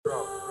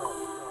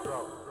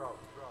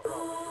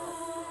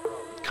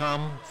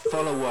Come,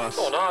 follow us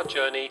on our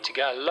journey to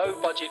get a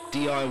low-budget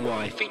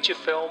DIY feature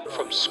film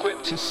from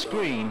script to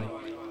screen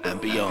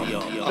and beyond.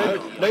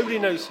 Nobody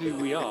knows who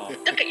we are.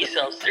 Look at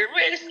yourselves, sir.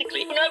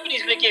 Realistically,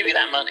 nobody's going to give you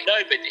that money.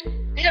 Nobody.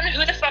 You don't know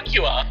who the fuck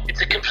you are.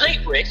 It's a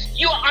complete risk.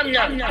 You are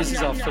unknown. This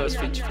is our first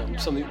feature film,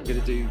 something we're going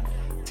to do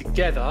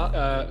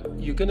together.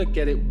 You're going to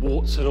get it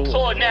warts and all.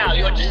 For now,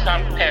 you're just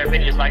some pair of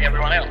idiots like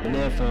everyone else.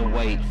 Never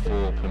wait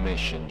for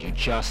permission. You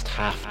just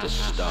have to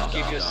start.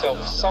 Give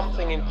yourself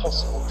something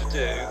impossible to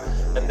do,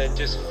 and then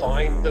just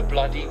find the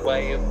bloody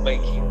way of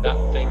making that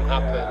thing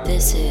happen.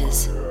 This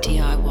is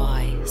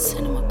DIY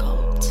Cinema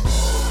Cult.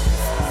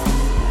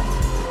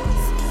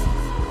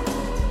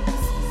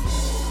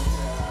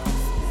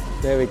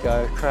 There we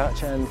go,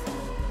 Crouch End,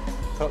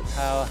 Clock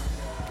Tower.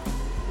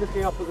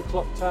 Looking up at the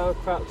clock tower,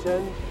 Crouch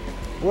End.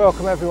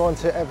 Welcome everyone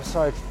to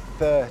episode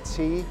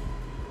 31.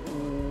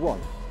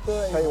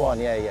 31,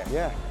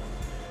 yeah.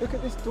 Look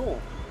at this door.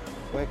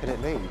 Where could it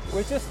lead?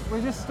 We're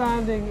just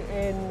standing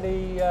in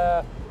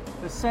the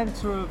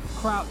centre of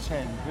Crouch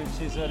End, which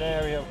is an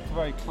area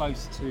very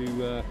close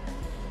to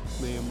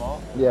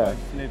Myanmar. Yeah.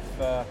 We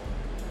live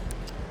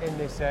in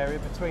this area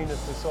between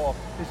us. This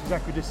is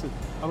equidistant,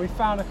 and we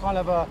found a kind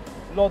of a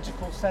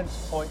logical centre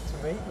point to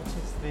meet, which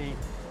is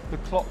the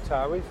clock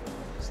tower. We're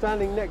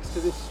standing next to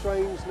this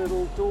strange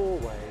little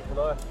doorway, and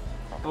I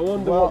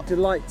wonder what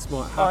delights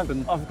might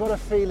happen. I've got a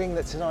feeling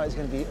that tonight is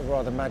going to be a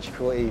rather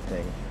magical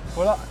evening.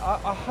 Well,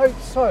 I hope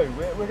so.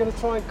 We're going to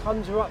try and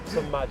conjure up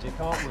some magic,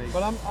 aren't we?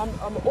 But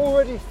I'm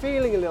already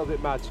feeling a little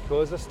bit magical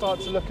as I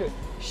start to look at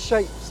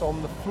shapes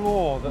on the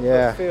floor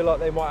that feel like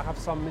they might have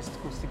some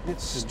mystical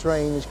significance.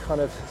 Strange kind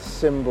of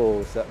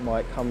symbols that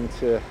might come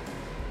to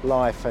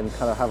life and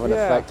kind of have an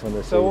effect on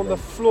the So on the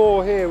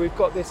floor here, we've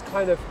got this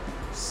kind of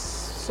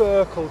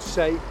circle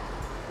shape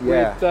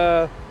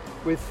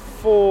with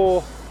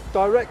 4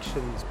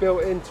 directions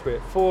built into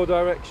it. 4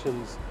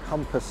 directions.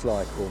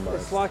 Compass-like almost.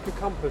 It's like a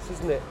compass,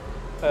 isn't it?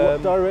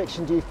 What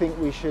direction do you think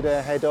we should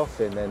head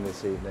off in then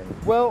this evening?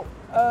 Well,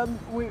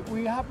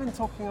 we have been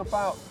talking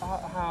about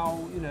how,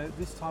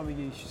 this time of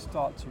year you should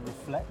start to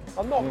reflect.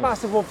 I'm not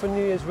massive one for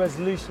New Year's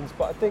resolutions,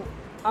 but I think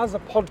as a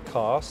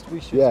podcast we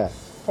should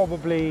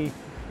probably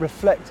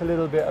reflect a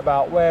little bit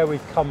about where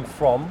we've come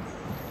from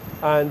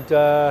and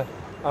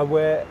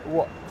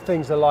what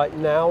things are like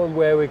now and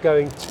where we're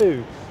going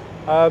to.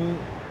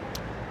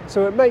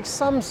 So it makes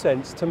some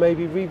sense to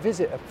maybe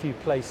revisit a few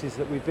places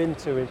that we've been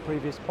to in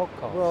previous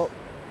podcasts. Well,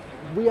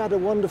 we had a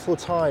wonderful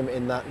time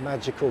in that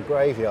magical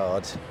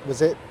graveyard.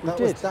 Was it?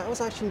 That was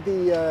actually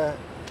the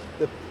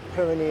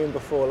Perineum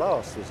before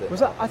last, was it? Was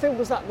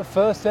that the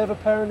first ever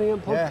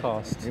Perineum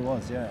podcast? Yeah, it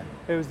was, yeah.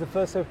 It was the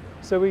first ever.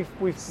 So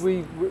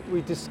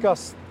we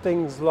discussed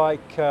things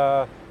like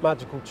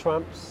magical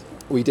tramps.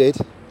 We did.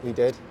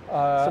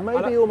 So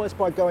maybe almost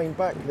by going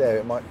back there,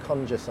 it might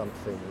conjure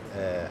something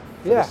for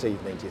this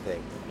evening, do you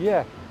think?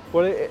 Yeah.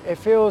 Well, it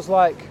feels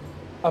like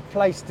a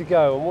place to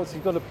go, and once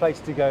you've got a place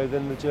to go,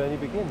 then the journey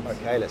begins.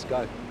 Okay, let's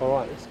go. All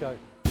right, let's go.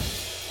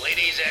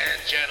 Ladies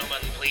and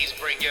gentlemen, please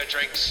bring your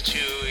drinks to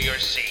your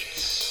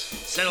seats.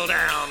 Settle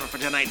down for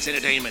tonight's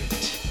entertainment.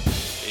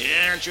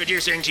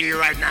 Introducing to you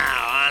right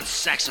now on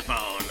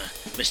saxophone,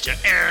 Mr.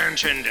 Aaron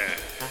Trinder.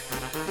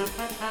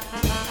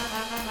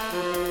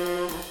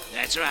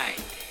 That's right.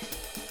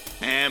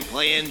 And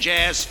playing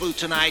jazz flute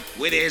tonight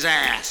with his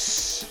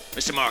ass,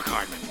 Mr. Mark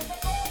Hardman.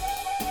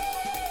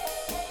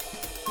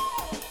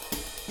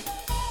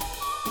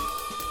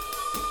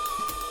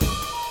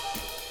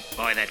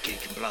 Boy, that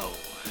kid can blow.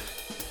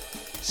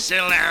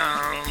 Settle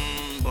down,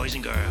 boys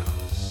and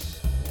girls.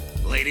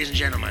 Ladies and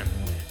gentlemen,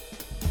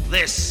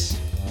 this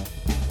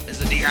is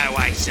the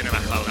DIY Cinema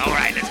Cult. All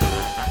right, let's go.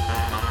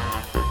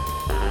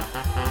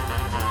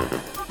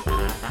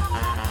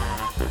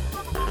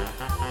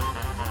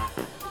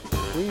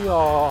 We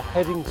are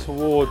heading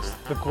towards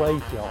the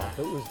graveyard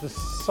that was the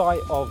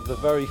site of the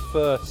very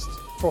first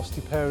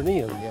Frosty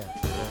Perineum.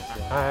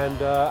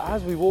 And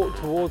as we walk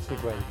towards the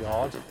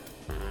graveyard,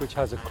 which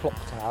has a clock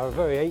tower, a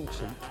very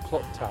ancient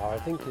clock tower, I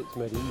think it's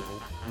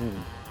medieval,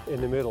 in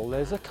the middle,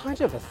 there's a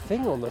kind of a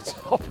thing on the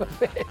top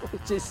of it,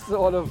 which is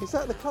sort of... Is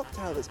that the clock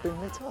tower that's been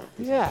lit up?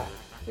 Yeah,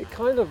 it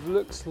kind of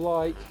looks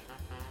like,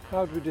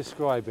 how do we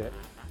describe it?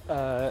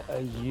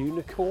 A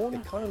unicorn?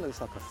 It kind of looks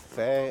like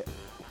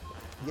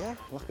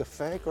like a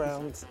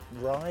fairground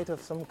ride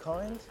of some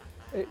kind.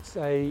 It's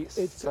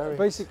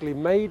basically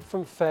made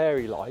from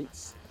fairy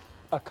lights.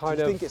 Do you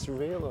think it's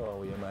real, or are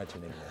we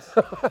imagining this?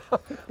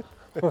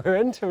 We're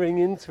entering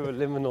into a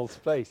liminal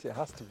space, it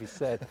has to be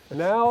said.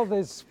 Now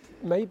there's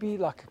maybe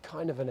like a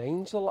kind of an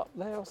angel up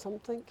there or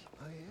something.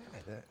 Oh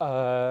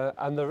yeah.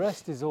 And the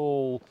rest is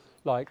all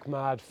like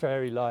mad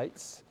fairy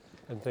lights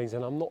and things,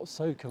 and I'm not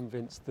so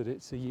convinced that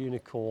it's a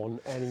unicorn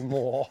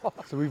anymore.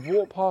 So we've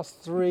walked past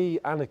 3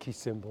 anarchy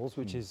symbols,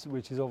 which is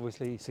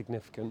obviously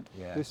significant.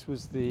 Yeah. This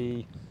was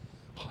the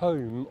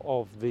home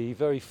of the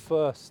very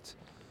first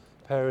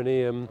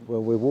Perineum.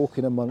 Well, we're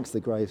walking amongst the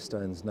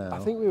gravestones now. I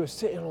think we were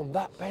sitting on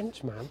that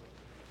bench, man.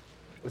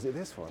 Was it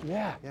this one?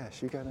 Yeah. Yeah,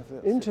 should we go and have a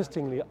look?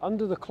 Interestingly,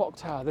 under the clock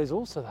tower, there's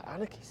also that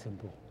anarchy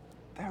symbol.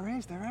 There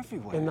is, they're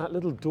everywhere. In that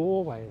little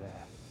doorway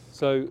there.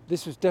 So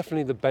this was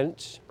definitely the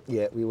bench.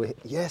 Yeah, we were.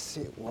 Yes,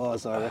 it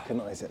was. I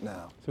recognise it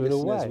now. So in a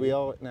Listeners, way, we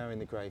are now in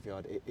the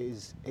graveyard. It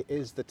is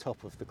the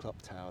top of the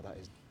clock tower that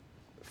is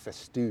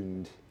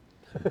festooned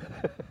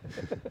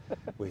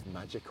with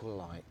magical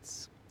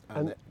lights.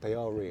 And they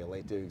are real,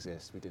 they do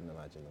exist, we didn't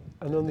imagine them.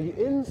 And on the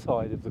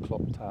inside of the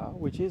clock tower,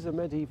 which is a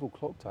medieval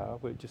clock tower,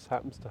 but it just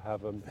happens to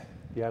have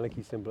the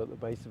anarchy symbol at the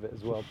base of it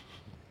as well,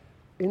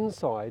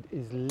 inside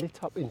is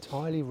lit up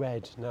entirely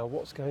red. Now,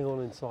 what's going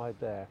on inside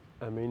there?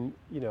 I mean,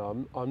 you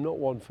know, I'm not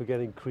one for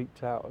getting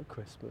creeped out at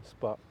Christmas,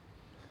 but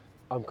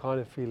I'm kind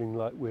of feeling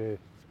like we're...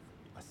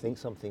 I think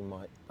something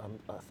might...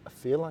 I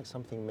feel like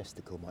something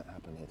mystical might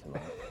happen here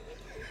tonight.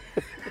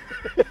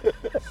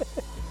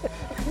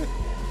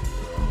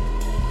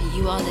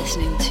 You are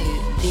listening to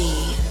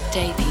the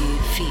debut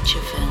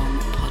feature film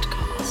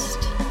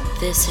podcast.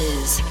 This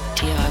is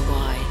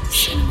DIY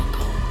Cinema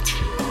Cult.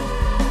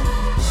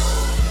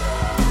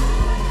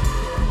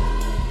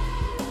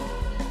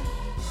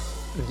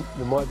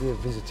 There might be a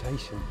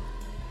visitation.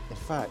 In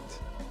fact,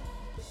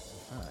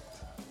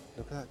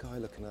 look at that guy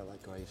looking at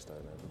that gravestone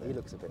over there. He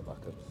looks a bit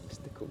like a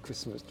mystical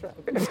Christmas trap.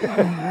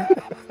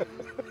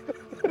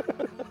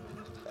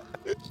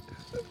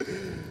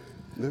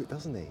 Look,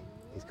 doesn't he?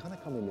 He's kind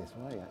of coming this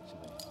way,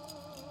 actually.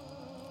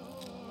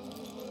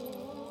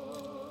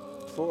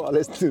 For our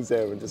listeners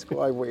there, and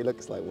describe what he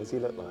looks like. What does he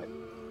look like?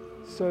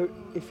 So,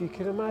 if you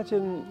can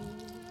imagine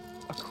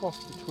a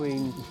cross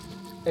between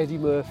Eddie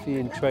Murphy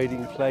in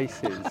Trading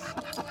Places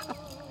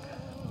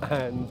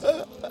and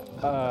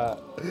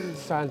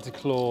Santa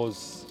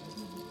Claus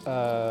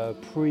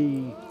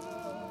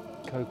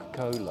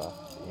pre-Coca-Cola.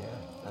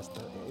 Yeah, it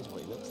is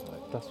what he looks like.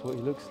 That's what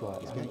he looks like.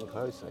 He's getting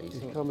closer.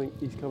 He's coming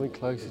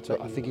closer to.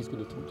 I think he's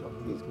going to talk to us.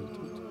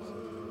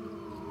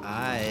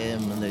 I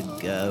am the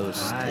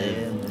ghost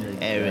of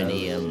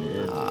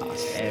Erinium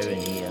Past.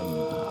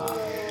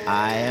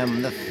 I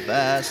am the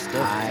first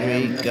of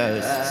three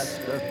ghosts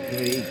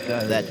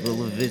that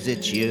will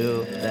visit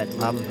you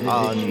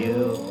upon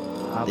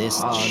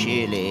this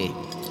chilly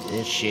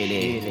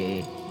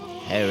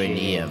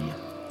Erinium.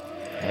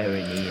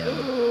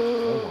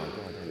 Oh my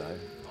God, hello.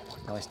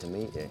 Nice to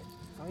meet you.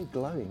 Very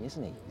glowing,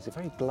 isn't he? He's a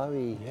very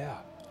glowy...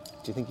 Yeah.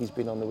 Do you think he's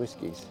been on the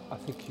whiskies? I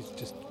think it's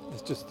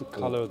just the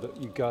colour that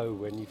you go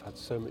when you've had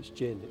so much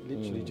gin. It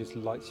literally just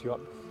lights you up.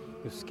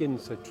 Your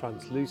skin's so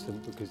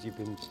translucent because you've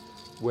been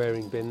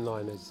wearing bin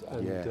liners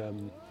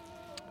and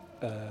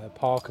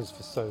parkers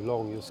for so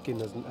long. Your skin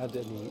hasn't had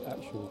any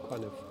actual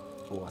kind of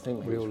I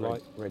think real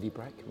light. Ready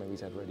Breck. Maybe he's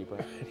had Ready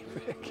Breck.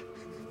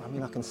 I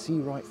mean, I can see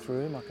right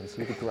through him. I can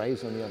see the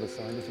graves on the other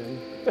side of him.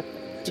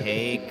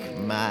 Take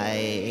my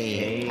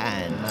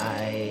hand.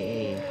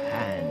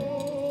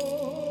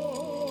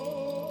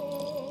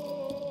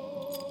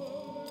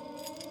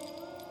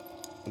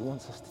 He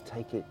wants us to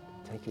take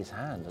his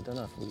hand. I don't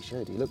know if we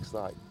should. He looks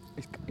like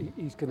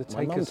he's going to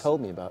take us. My mum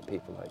told me about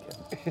people like him.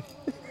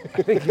 I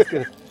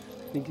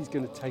think he's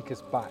going to take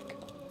us back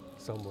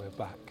somewhere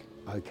back.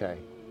 Okay.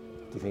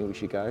 Do you think we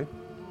should go?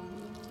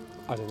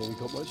 I don't think we've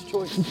got much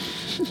choice.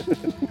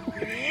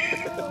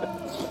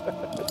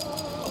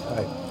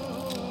 Okay.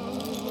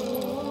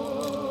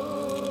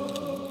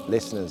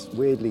 Listeners,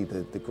 weirdly,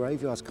 the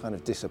graveyard's kind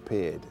of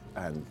disappeared,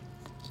 and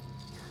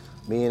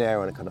me and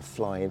Aaron are kind of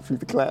flying through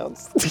the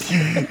clouds.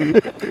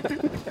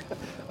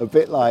 A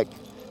bit like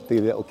the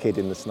little kid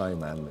in the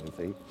Snowman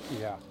movie.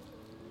 Yeah,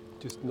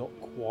 just not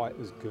quite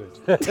as good.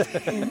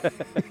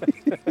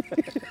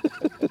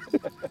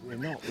 We're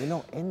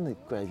not in the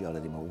graveyard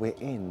anymore. We're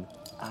in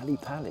Ali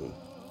Pali.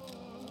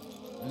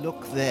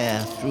 Look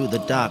there through the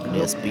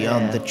darkness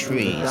beyond the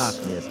trees.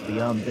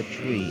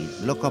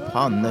 Look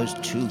upon those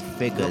two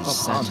figures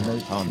sat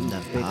upon the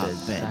park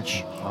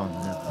bench.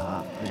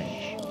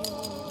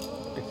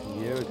 It's a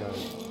year ago.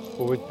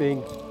 Well, we're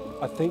being,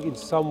 I think in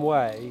some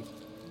way,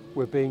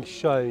 we're being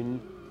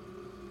shown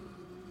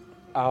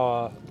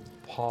our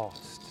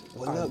past.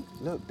 Well,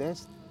 look,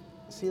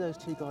 see those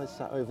two guys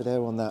sat over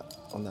there on that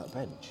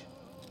bench?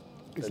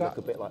 They look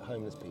a bit like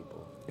homeless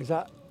people.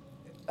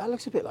 That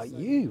looks a bit like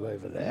you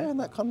over there. Yeah, and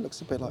that kind of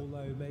looks a bit like...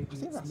 I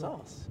think that's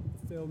us.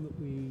 Film that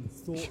we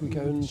thought should we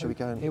go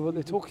and hear what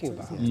they're talking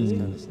about? Yeah, let's go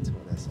and listen to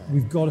what they're saying.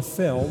 We've got a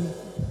film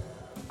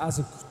as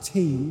a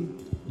team,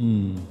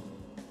 and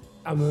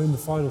we're in the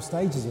final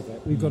stages of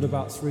it. We've got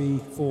about 3,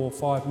 4,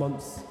 5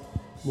 months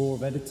more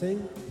of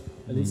editing,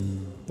 and it's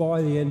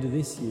by the end of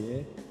this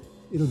year,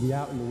 it'll be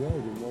out in the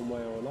world in one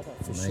way or another,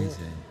 for sure.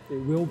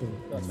 It will be,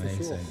 that's for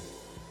sure.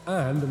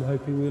 And I'm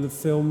hoping we'll have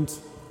filmed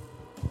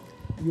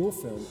your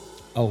film.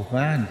 Oh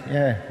man,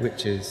 yeah,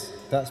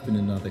 that's been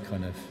another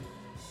kind of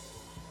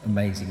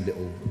amazing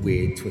little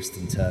weird twist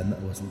and turn that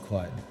I wasn't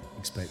quite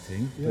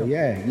expecting. Yeah. But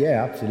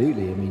yeah,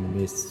 absolutely. I mean,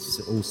 we're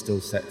all still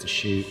set to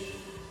shoot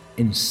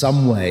in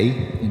some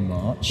way in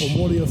March. And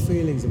what are your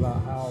feelings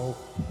about how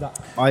that...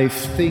 I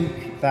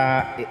think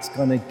that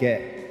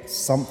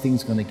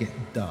something's going to get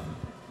done.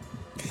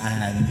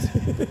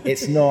 And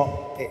it's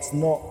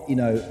not, you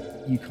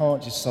know, you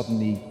can't just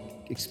suddenly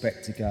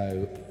expect to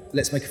go,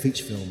 let's make a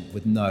feature film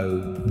with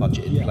no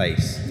budget in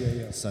place.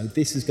 So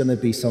this is going to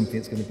be something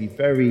that's going to be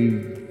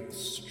very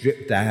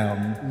stripped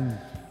down.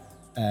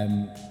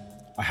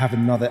 I have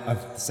a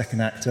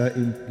second actor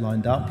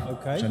lined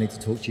up, which I need to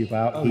talk to you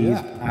about. He's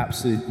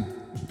absolutely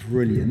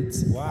brilliant,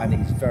 and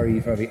he's very,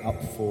 very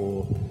up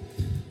for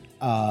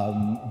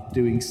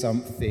doing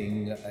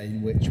something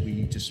in which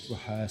we just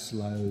rehearse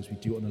loads. We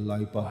do it on a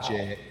low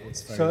budget.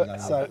 It's very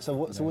low. So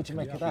what do you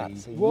make of that?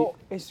 Well,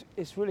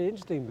 it's really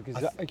interesting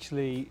because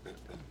actually,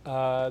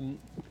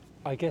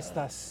 I guess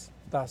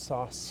that's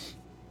us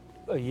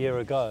a year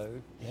ago,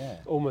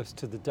 almost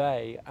to the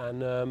day,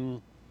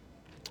 and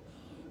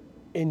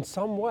in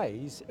some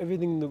ways,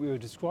 everything that we were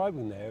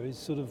describing there is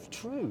sort of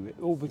true. It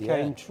all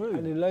became true,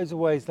 and in loads of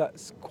ways,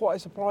 that's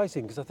quite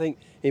surprising because I think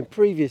in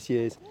previous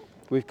years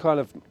we've kind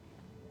of,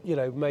 you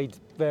know, made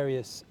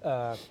various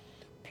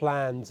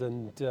plans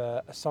and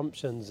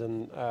assumptions,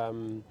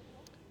 and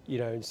you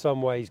know, in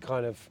some ways,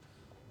 kind of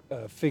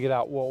figured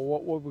out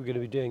what we're going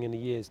to be doing in a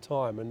year's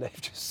time, and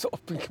they've just sort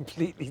of been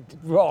completely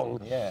wrong.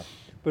 Yeah.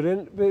 But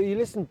you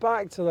listen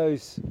back to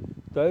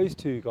those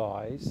two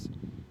guys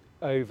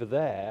over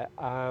there,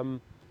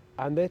 and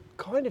they're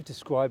kind of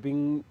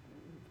describing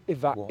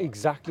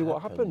exactly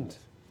what happened.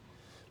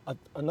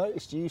 I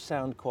noticed you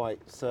sound quite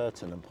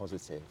certain and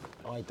positive.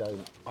 I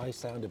don't. I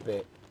sound a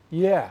bit.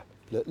 Yeah.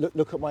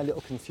 Look at my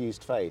little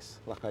confused face.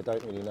 Like I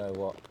don't really know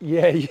what.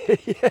 Yeah.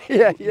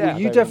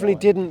 You definitely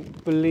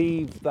didn't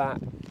believe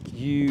that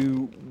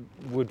you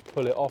would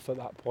pull it off at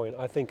that point.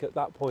 I think at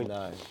that point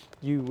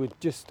you were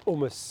just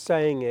almost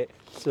saying it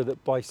so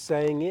that by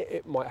saying it,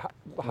 it might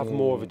have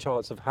more of a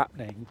chance of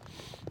happening.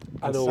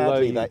 And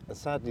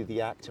sadly,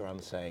 the actor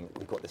I'm saying,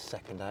 we've got this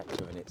second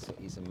actor, and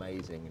he's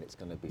amazing, and it's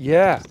going to be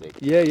fantastic.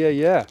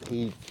 Yeah.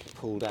 He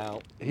pulled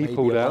out. He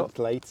pulled out month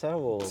later,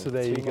 or so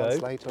there 2 you months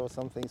go. later, or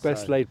something.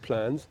 Best laid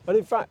plans. And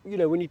in fact, you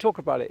know, when you talk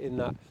about it in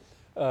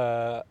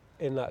that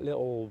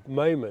little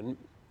moment,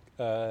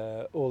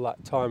 all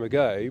that time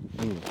ago,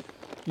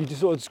 you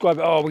just sort of describe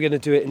it. Oh, we're going to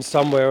do it in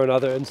some way or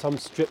another, in some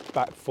stripped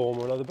back form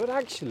or another. But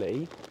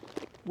actually,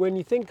 when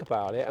you think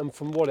about it, and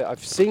from what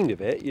I've seen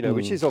of it, you know,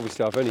 which is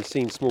obviously I've only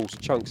seen small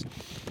chunks,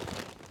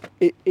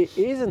 it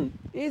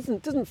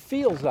doesn't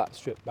feel that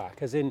stripped back.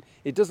 As in,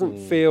 it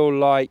doesn't feel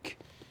like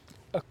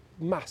a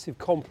massive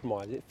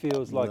compromise. It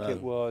feels like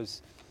it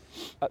was,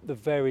 at the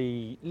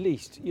very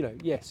least, you know,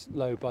 yes,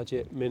 low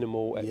budget,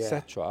 minimal,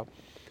 etc.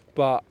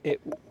 But it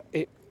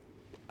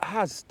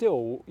has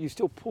still, you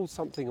still pull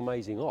something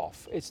amazing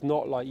off. It's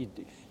not like you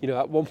know,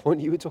 at one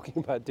point you were talking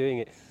about doing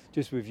it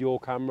just with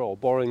your camera or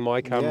borrowing my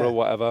camera or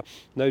whatever,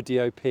 no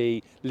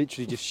DOP,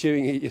 literally just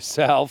shooting it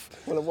yourself.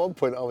 Well, at one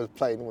point I was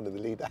playing one of the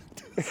lead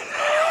actors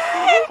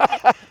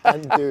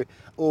and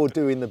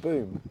doing the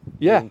boom.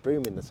 Yeah.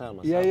 Booming the sound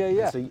myself.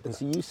 Yeah. And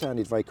so you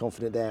sounded very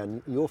confident there,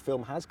 and your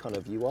film has kind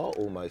of, you are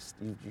almost,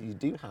 you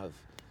do have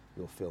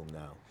your film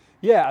now.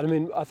 Yeah, I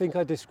mean, I think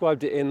I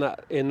described it in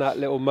that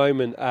little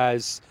moment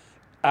as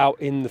out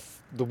in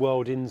the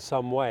world in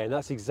some way, and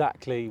that's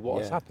exactly what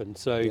has happened.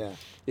 So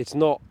it's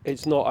not,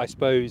 I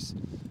suppose,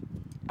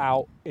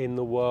 out in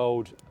the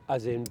world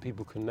as in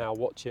people can now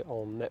watch it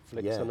on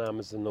Netflix and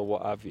Amazon or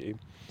what have you,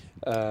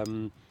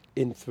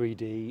 in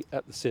 3D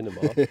at the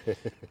cinema.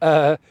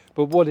 But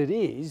what it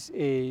is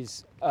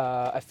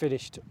a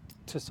finished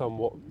to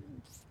somewhat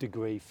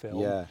degree film.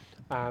 Yeah.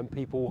 And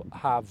people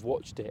have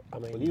watched it. I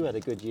mean, well, you had a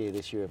good year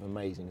this year of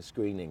amazing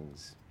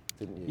screenings,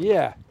 didn't you?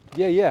 Yeah.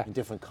 In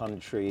different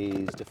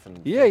countries,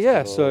 different.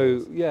 Yeah. So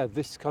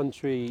this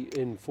country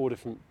in 3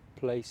 different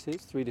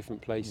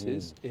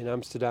places in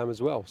Amsterdam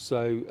as well.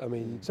 So I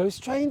mean, so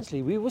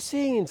strangely, we were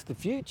seeing into the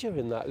future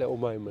in that little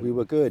moment. We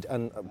were good,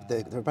 and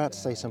they're about to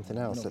say something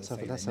else. Let's have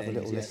a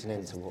little listen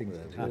into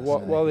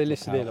while they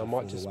listen in. I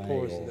might just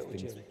pause a little.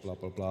 Blah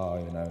blah blah.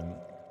 You know.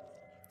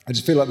 I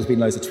just feel like there's been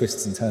loads of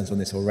twists and turns on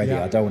this already.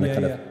 I don't want to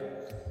kind of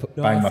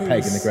bang my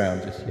peg in the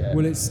ground just yet.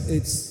 Well, it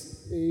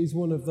is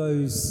one of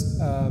those.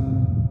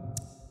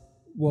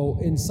 Well,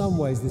 in some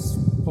ways, this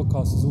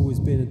podcast has always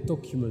been a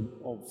document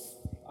of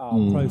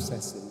our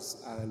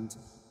processes, and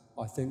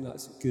I think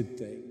that's a good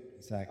thing.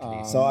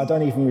 Exactly. So I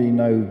don't even really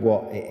know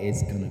what it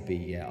is going to be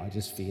yet. I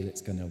just feel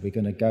we're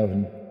going to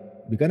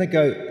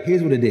go.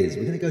 Here's what it is.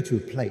 We're going to go to a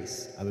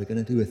place, and we're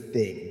going to do a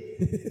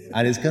thing,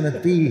 and it's going to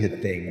be a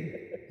thing.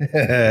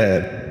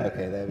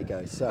 Okay, there we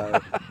go. So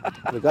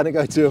we're going to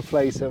go to a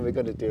place and we're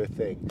going to do a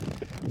thing.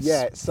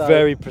 Yeah, so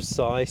very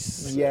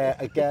precise. Yeah,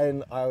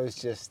 again, I was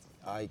just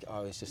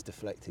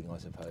deflecting, I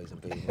suppose,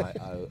 and being like,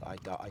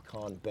 I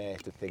can't bear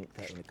to think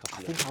that in a couple.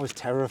 I think I was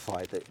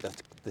terrified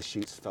that the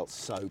shoots felt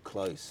so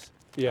close.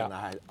 Yeah,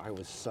 and I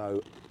was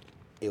so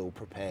ill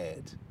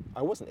prepared.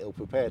 I wasn't ill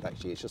prepared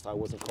actually. It's just I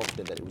wasn't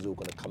confident that it was all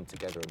going to come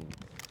together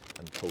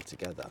and pull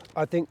together.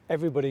 I think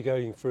everybody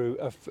going through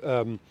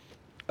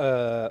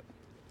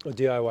a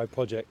DIY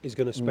project is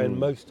going to spend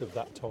most of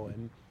that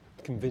time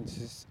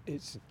convinced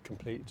it's a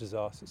complete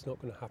disaster. It's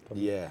not going to happen.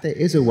 Yeah. There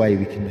is a way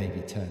we can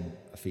maybe turn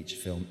a feature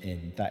film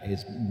in that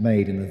is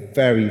made in a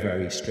very,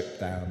 very stripped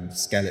down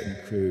skeleton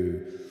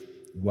crew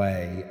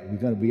way.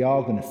 We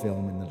are going to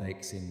film in the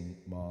lakes in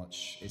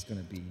March. It's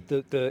going to be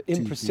the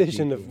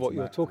imprecision of what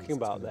you're talking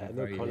about there,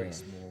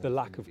 the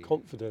lack of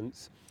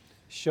confidence,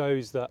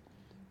 shows that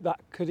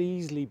could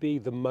easily be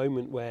the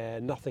moment where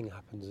nothing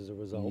happens as a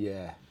result.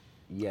 Yeah.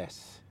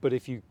 Yes. But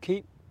if you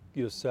keep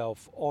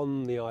yourself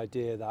on the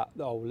idea that,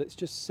 let's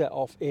just set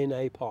off in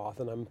a path,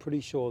 and I'm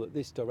pretty sure that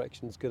this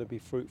direction is going to be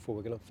fruitful,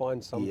 we're going to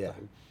find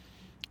something,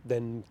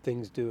 then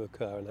things do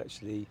occur, and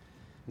actually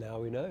now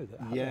we know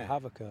that they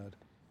have occurred.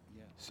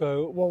 Yeah.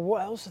 So,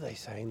 what else are they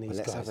saying, these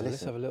guys?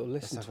 Let's have a little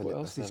listen to what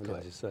else these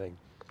guys are saying.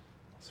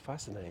 It's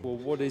fascinating. Well,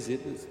 what is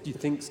it that you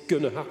think's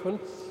going to happen?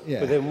 Yeah.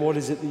 But then what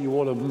is it that you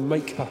want to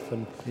make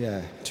happen?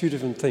 Yeah. Two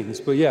different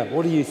things. But yeah,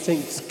 what do you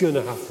think's going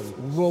to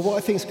happen? Well, what I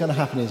think's going to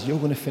happen is you're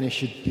going to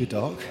finish your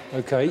doc.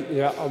 Okay,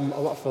 yeah, I'm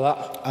up for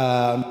that.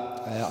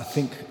 I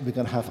think we're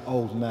going to have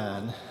Old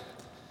Man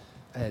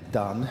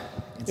done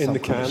in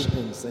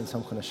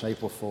some kind of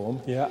shape or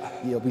form. Yeah.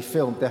 It'll be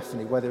filmed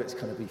definitely, whether it's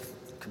going to be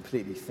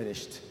completely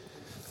finished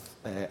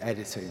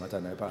editing, I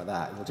don't know about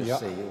that. We'll just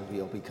see.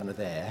 It'll be kind of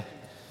there.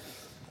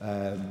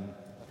 I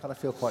kind of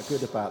feel quite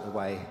good about the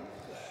way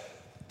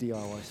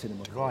DIY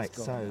cinema has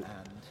gone, and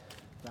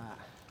that.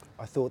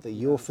 I thought that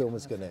your film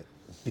was going to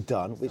be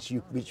done, which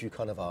you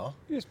kind of are.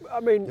 Yes,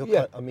 I mean,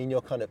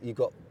 you've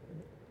got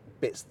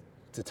bits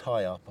to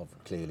tie up,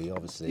 clearly,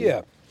 obviously.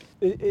 Yeah,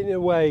 in a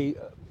way,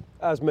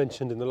 as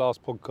mentioned in the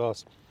last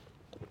podcast,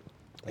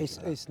 it's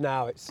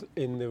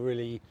in the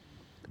really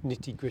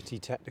nitty-gritty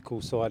technical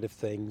side of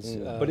things.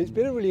 But it's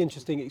been a really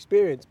interesting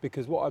experience,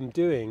 because what I'm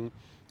doing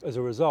as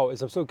a result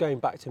is I'm sort of going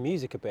back to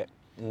music a bit.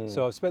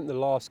 So I've spent the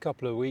last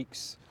couple of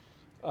weeks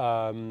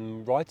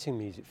writing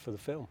music for the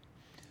film.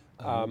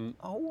 Oh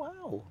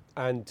wow!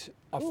 And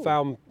I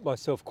found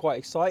myself quite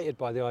excited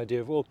by the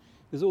idea of,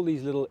 there's all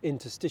these little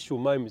interstitial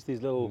moments,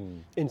 these little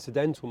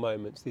incidental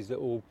moments, these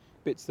little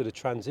bits that are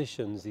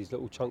transitions, these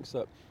little chunks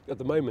that at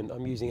the moment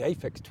I'm using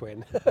Aphex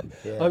Twin,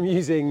 I'm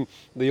using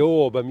the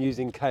Orb, I'm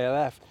using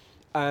KLF,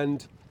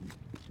 and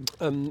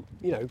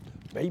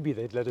maybe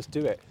they'd let us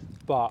do it,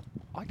 but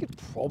I could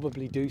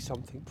probably do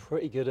something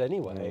pretty good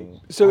anyway.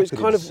 So I it's could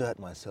kind of insert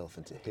myself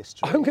into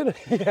history. I'm gonna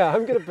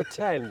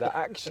pretend that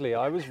actually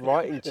I was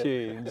writing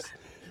tunes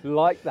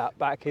like that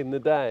back in the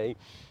day.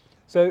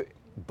 So,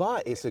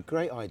 but it's a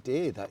great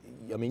idea that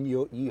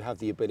you have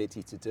the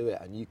ability to do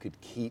it, and you could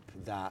keep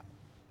that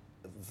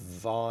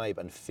vibe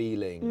and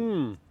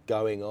feeling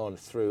going on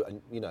through,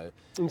 and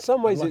in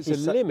some ways it's a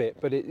limit,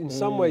 but in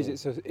some ways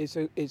it's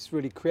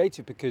really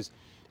creative, because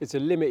it's a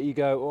limit. You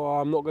go,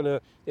 I'm not going to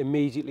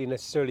immediately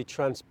necessarily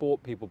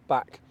transport people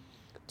back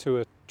to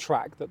a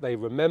track that they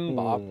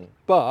remember,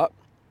 but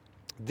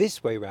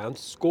this way round,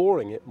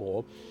 scoring it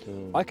more,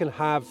 I can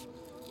have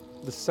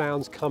the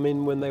sounds come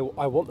in when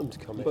I want them to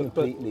come in.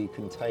 Completely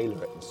can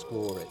tailor it and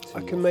score it.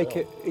 I can make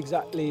it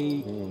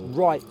exactly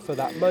right for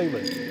that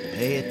moment.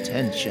 Pay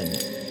attention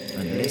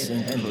and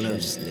listen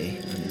closely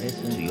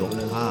to your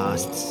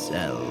past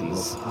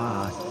selves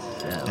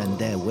and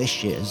their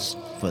wishes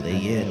for the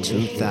year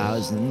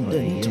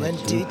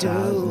 2022.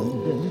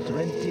 I'm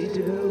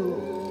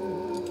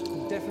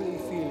definitely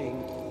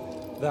feeling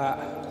that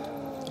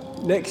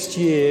next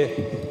year,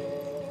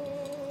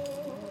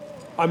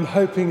 I'm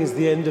hoping, is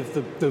the end of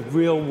the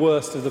real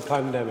worst of the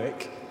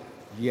pandemic.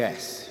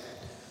 Yes.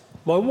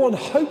 My one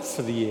hope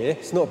for the year,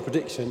 it's not a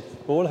prediction,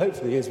 my one hope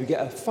for the year is we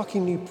get a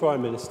fucking new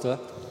Prime Minister.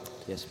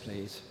 Yes,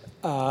 please.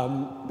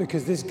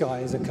 Because this guy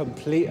is a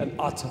complete and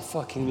utter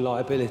fucking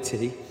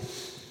liability.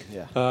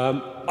 Yeah.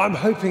 I'm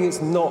hoping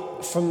it's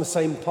not from the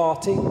same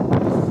party.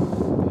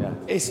 Yeah.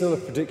 It's not a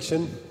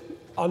prediction.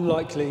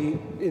 Unlikely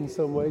in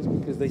some ways,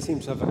 because they seem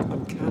to have an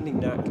uncanny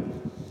knack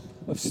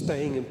of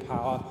staying in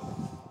power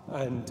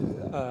and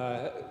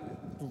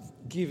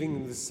giving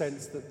them the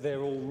sense that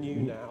they're all new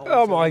now.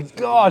 Oh my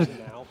God!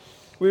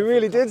 We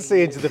really did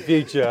see into the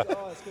future.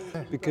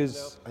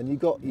 Because you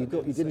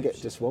didn't get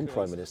just one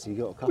Prime Minister, you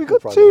got a couple. We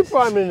got two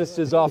Prime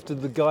Ministers after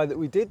the guy that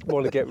we did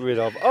want to get rid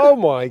of. Oh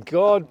my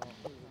God!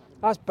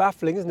 That's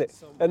baffling, isn't it?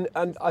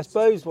 And I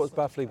suppose what's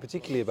baffling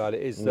particularly about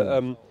it is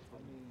that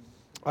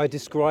I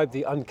described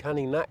the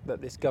uncanny knack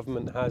that this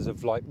government has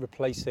of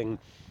replacing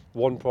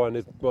one Prime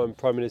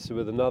Minister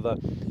with another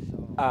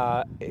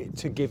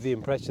to give the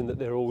impression that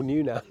they're all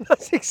new now.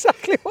 That's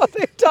exactly what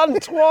they've done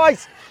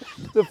twice.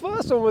 The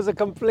first one was a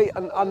complete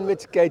and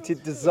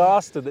unmitigated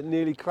disaster that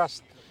nearly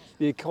crashed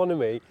the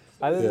economy.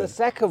 And then the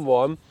second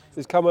one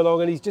has come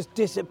along and he's just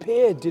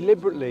disappeared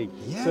deliberately.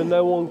 Yeah. So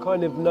no one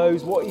kind of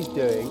knows what he's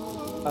doing,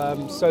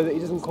 so that he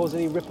doesn't cause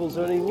any ripples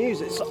or any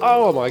news.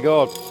 Oh my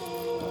God.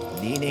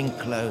 Leaning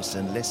close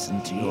and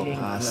listen to your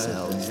past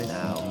selves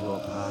now.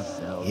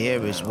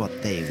 Here is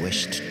what they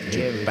wished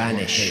to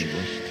banish.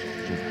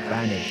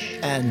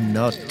 And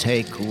not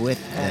take with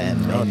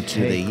them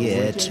into the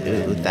year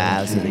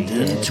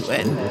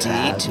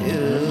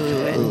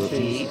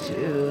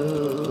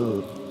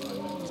 2022.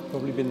 It's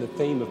probably been the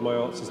theme of my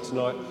answers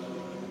tonight.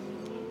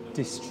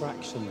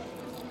 Distraction.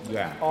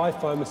 Yeah. I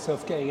find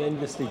myself getting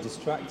endlessly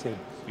distracted.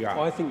 Yeah.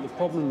 I think the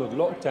problem of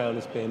lockdown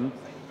has been,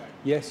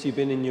 yes, you've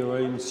been in your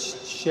own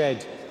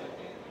shed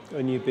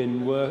and I've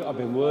been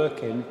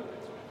working,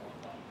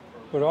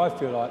 but I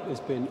feel like there's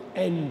been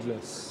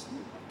endless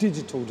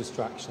digital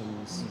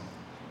distractions.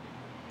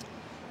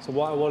 So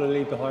what I want to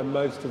leave behind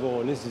most of all,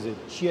 and this is a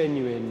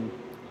genuine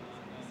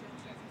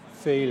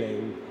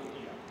feeling,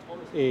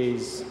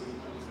 is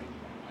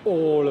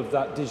all of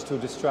that digital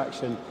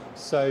distraction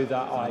so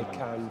that I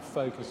can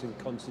focus and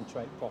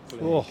concentrate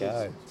properly.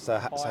 Okay. So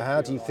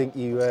how do you think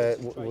you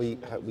were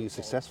you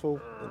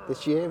successful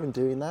this year in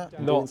doing that?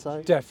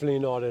 Definitely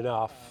not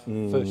enough,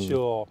 for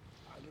sure.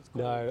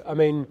 No, I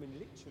mean,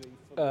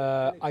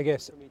 I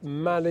guess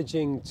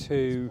managing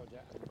to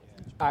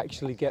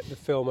actually get the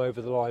film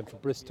over the line for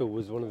Bristol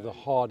was one of the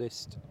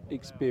hardest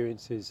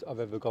experiences I've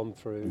ever gone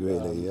through.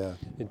 Really, yeah.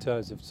 In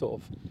terms of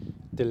sort of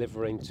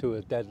delivering to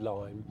a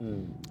deadline.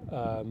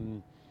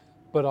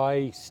 But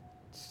I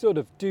sort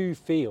of do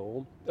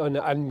feel,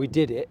 and we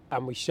did it,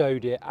 and we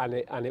showed it,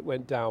 and it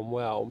went down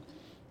well.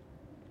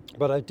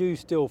 But I do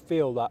still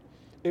feel that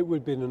it would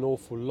have been an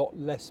awful lot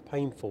less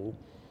painful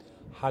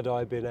had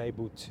I been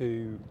able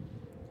to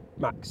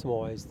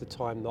maximise the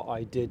time that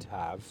I did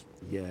have.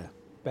 Yeah.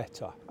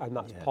 Better, and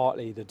that's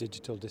partly the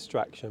digital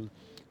distraction.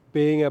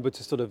 Being able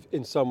to sort of,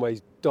 in some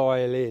ways,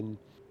 dial in,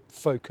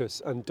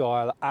 focus, and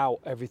dial out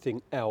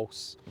everything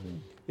else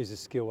is a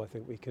skill I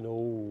think we can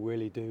all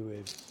really do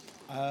with.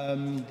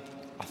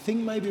 I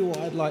think maybe what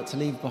I'd like to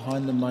leave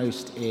behind the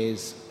most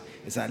is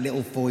that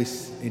little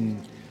voice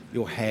in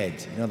your head,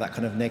 that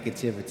kind of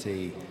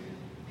negativity.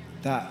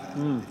 That,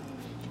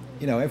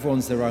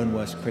 everyone's their own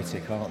worst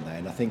critic, aren't they?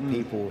 And I think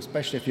people,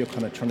 especially if you're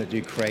kind of trying to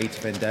do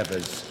creative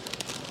endeavours,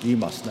 you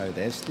must know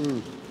this.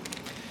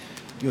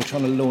 You're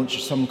trying to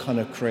launch some kind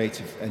of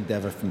creative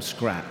endeavour from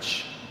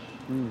scratch.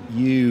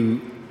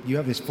 You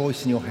have this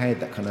voice in your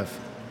head that kind of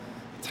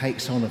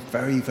takes on a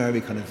very,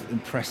 very kind of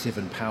impressive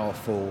and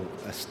powerful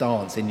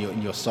stance in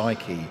your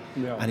psyche.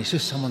 Yeah. And it's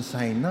just someone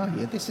saying, no,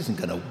 this isn't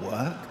going to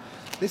work.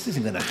 This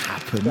isn't going to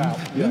happen.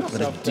 You're not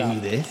going to do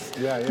this.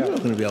 You're not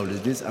going to be able to do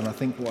this. And I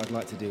think what I'd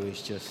like to do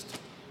is just,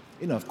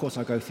 of course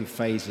I go through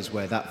phases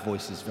where that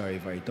voice is very,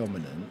 very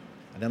dominant.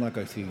 And then I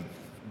go through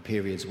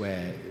periods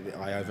where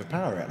I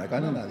overpower it. And I go,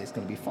 no, it's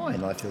going to be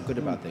fine. I feel good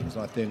about things.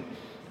 And I think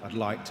I'd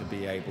like to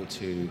be able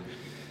to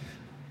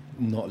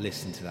not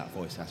listen to that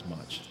voice as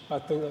much. I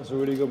think that's a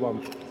really good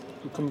one.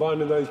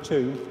 Combining those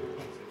two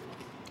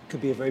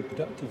could be a very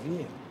productive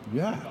year.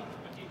 Yeah.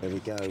 There we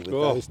go. With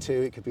those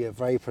two, it could be a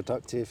very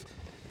productive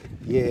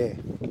year.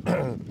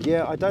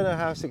 Yeah, I don't know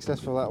how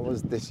successful that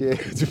was this year,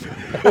 to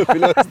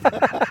be honest.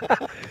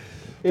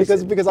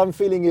 Because I'm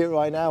feeling it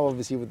right now,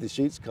 obviously, with the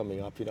shoots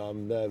coming up,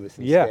 I'm nervous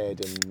and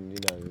scared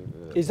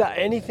and, Is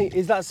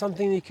that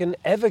something you can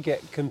ever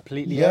get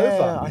completely over?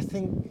 Yeah, I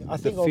think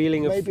the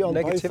feeling of maybe on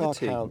negativity.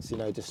 Both our counts,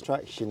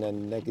 distraction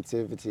and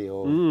negativity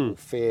or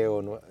fear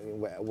or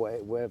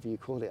whatever you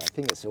call it. I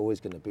think it's always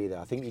going to be there.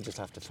 I think you just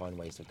have to find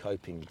ways of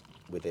coping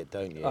with it,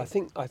 don't you? I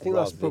think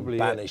that's probably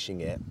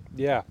banishing it.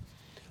 Yeah.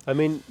 I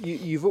mean,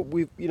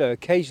 we've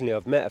occasionally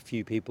I've met a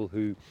few people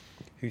who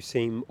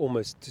seem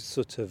almost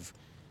sort of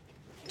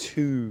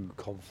too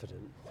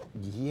confident.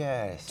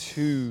 Yes.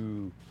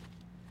 Too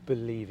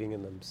believing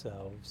in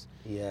themselves.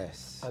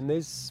 Yes. And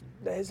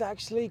there's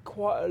actually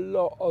quite a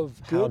lot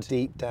of good. How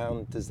deep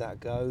down does that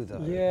go,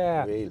 though?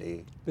 Yeah.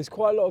 Really? There's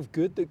quite a lot of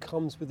good that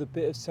comes with a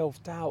bit of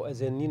self-doubt,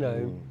 as in,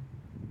 am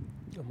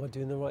I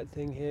doing the right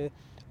thing here?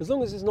 As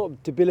long as it's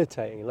not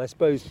debilitating. And I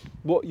suppose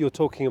what you're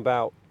talking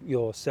about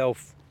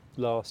yourself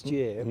last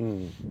year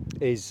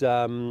is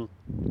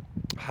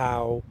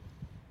how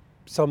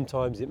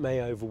sometimes it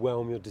may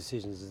overwhelm your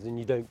decisions and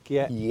you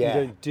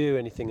don't do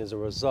anything as a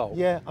result.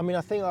 Yeah, I mean,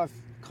 I think I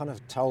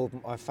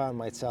found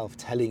myself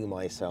telling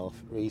myself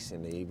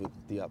recently with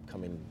the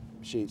upcoming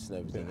shoots and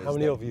everything. How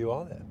many of you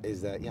are there?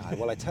 Is that,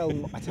 well, I tell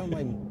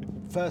my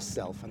first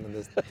self and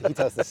then he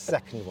tells the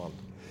second one.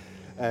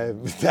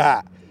 Is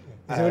there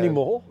any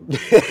more?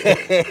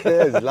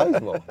 There's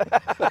loads more.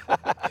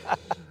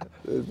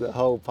 There's a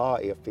whole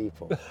party of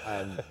people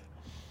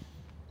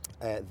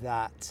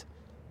that,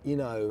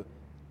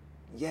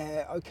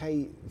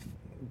 okay,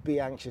 be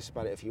anxious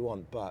about it if you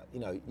want, but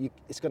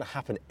it's going to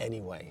happen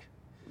anyway.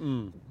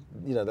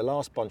 The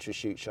last bunch of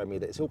shoots showed me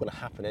that it's all going to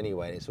happen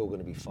anyway, and it's all going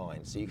to be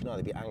fine. So you can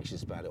either be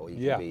anxious about it or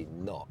you can be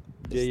not.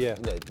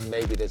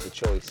 Maybe there's a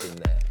choice in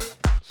there.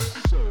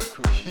 So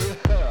cool.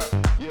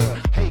 Yeah.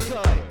 Hey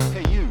guy,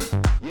 hey you.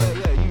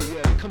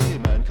 Yeah. Come here,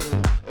 man. Come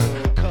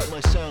here. Cut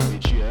my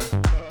sandwich, yeah.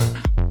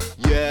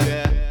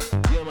 Yeah,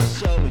 my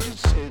sandwich,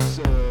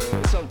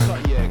 it's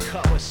uncut, yeah.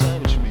 Cut my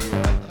sandwich for me,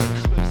 yeah.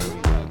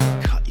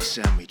 Cut your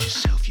sandwich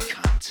yourself, you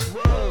cunt.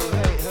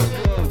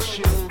 Whoa,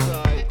 chill,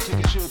 guy. Take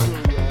a chill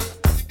through, yeah.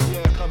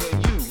 Yeah, come here,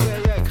 you.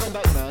 Yeah, come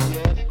back, man,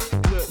 yeah.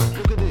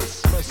 Look at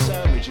this. My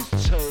sandwich is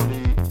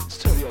totally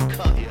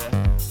uncut, yeah.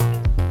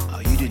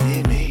 Oh, you didn't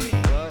hear me.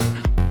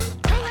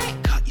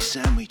 Cut your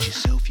sandwich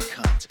yourself, you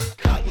cunt.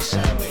 Cut your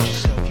sandwich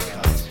yourself, you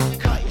cunt.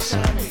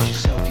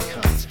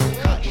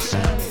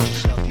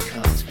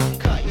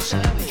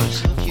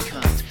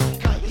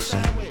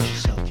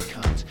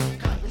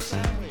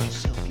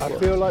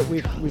 like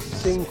we've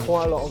seen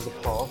quite a lot of the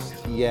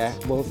past. Yeah,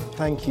 well,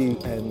 thank you,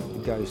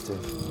 Ghost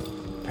of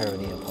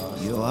Perineum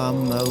Past. You are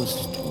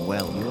most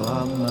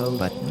welcome,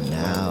 but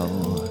now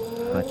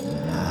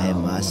I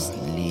must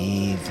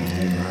leave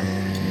you.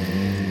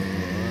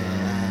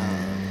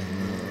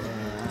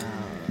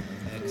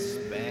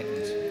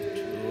 Expect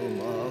 2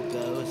 more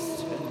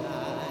ghosts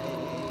tonight.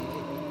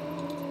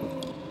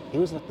 He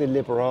was like the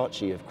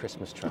Liberace of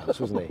Christmas tramps,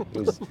 wasn't he?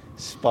 He was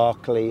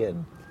sparkly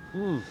and...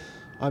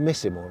 I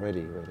miss him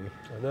already, really.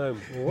 I know.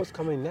 Well, what's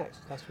coming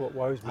next? That's what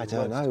worries me. I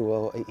don't know.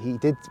 Well, he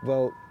did...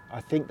 Well, I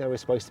think there were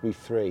supposed to be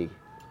 3.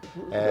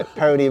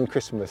 Perineum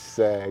Christmas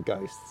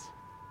ghosts.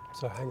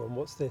 So hang on,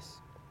 what's this?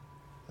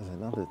 There's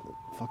another...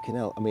 Fucking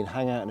hell. I mean,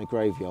 hang out in a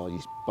graveyard, you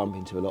bump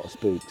into a lot of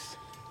spooks.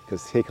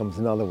 Because here comes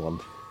another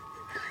one.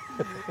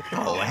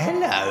 Oh,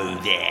 hello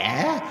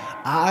there.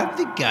 I'm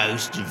the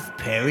ghost of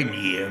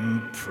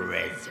Perineum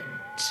Present.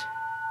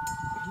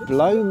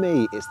 Blow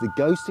me, it's the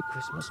Ghost of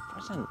Christmas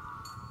Present.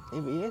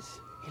 Here he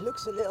is. He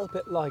looks a little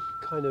bit like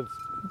kind of...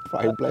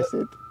 Brian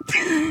Blessed.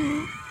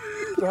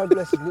 Brian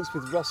Blessed mixed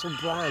with Russell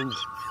Brand.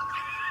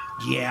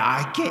 Yeah,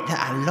 I get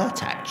that a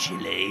lot,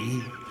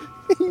 actually.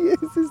 He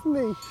is, isn't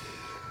he?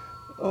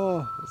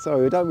 Oh,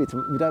 sorry, we don't mean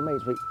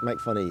to make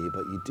fun of you,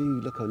 but you do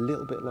look a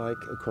little bit like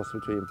a cross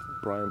between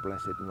Brian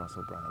Blessed and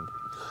Russell Brand.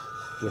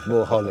 With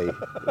more holly,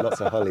 lots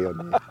of holly on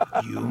you.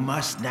 You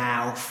must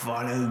now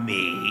follow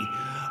me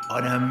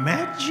on a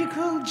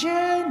magical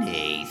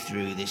journey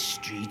through the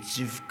streets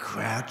of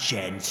Crouch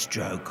End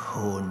stroke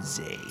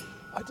Hornsey.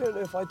 I don't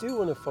know if I do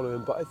want to follow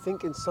him, but I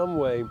think in some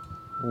way,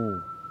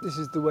 this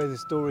is the way the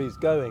story is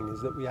going, is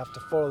that we have to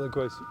follow the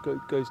ghost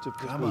of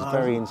Christmas. He's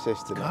very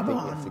insistent. I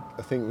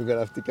think we're going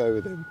to have to go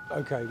with him.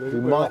 Okay,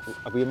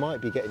 we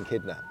might be getting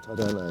kidnapped. I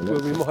don't know.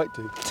 Well, we might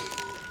do.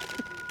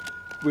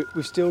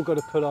 We've still got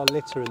to put our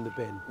litter in the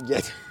bin.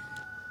 Yes.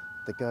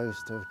 The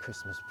Ghost of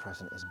Christmas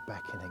Present is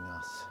beckoning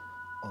us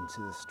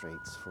onto the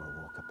streets for a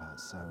walkabout,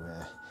 so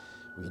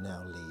we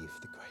now leave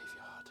the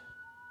graveyard.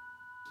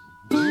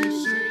 We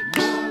seek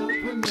no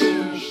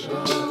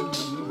permission.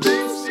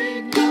 We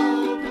seek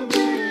no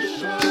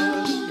permission.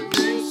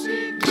 We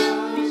seek no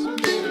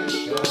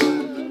permission.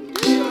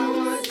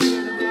 DIY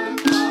Cinema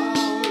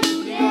House.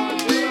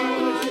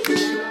 DIY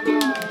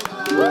Cinema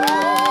House.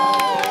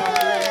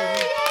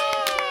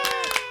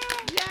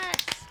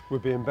 Yes! We're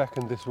being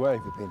beckoned this way.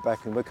 We've been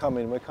beckoned. We're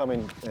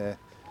coming.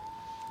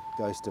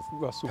 Ghost of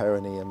Russell.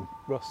 Perineum.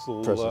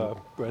 Russell,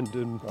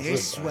 Brendan.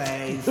 This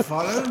way,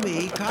 follow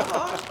me, come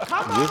on,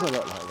 come He is on. a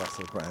lot like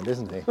Russell Brand,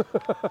 isn't he?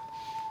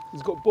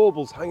 He's got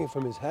baubles hanging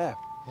from his hair.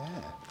 Yeah,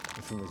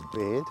 and from his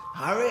beard.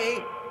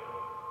 Hurry!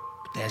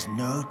 There's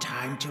no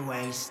time to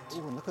waste. Oh,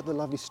 and look at the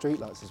lovely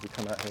streetlights as we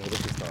come out here. This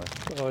is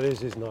nice. Oh,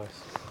 it is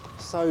nice.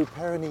 So,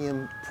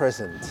 Perineum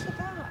Present.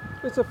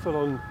 It's a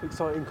full-on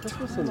exciting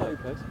Christmas in that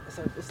place.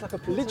 It's like a...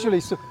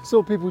 Literally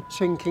saw people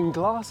chinking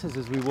glasses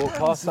as we walked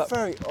past that.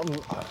 Very...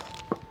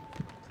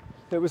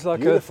 It was like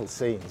beautiful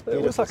scenes.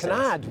 It was like an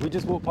ad. We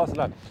just walked past an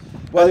ad.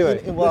 Well,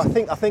 Anyway,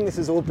 I think this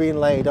is all being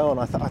laid on.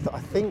 I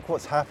think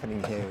what's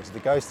happening here is the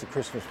Ghost of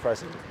Christmas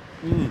Present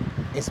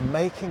is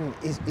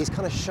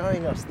kind of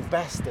showing us the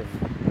best of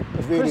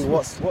really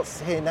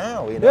what's here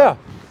now. You know? Yeah,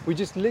 we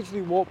just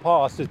literally walked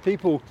past as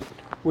people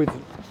with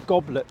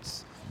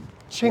goblets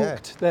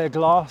chinked their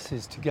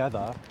glasses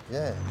together.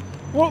 Yeah.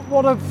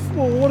 What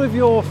of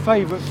your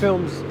favourite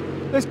films?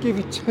 Let's give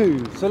you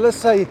 2. So let's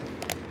say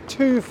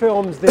 2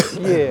 films this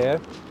year,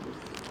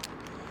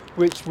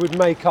 which would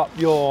make up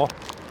your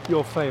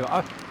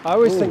favourite. I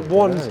always think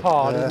one's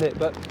hard, isn't it?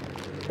 But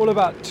what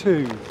about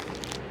 2?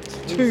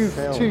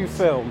 Two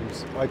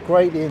films. I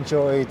greatly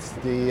enjoyed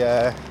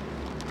the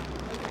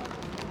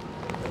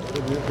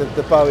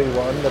Bowie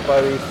one, the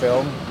Bowie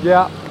film.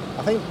 Yeah.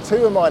 I think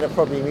 2 of mine are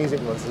probably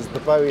music ones. There's the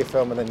Bowie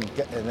film and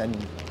then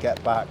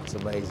Get Back's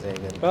amazing.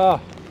 And,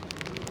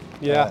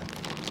 yeah.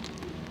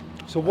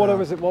 So what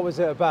was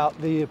it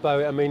about the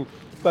Bowie? I mean,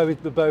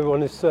 the Bowie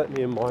one is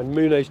certainly in mine.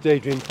 Moon Age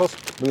Daydream.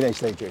 Moon Age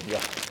Daydream,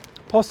 yeah.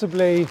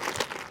 Possibly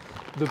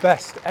the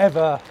best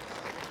ever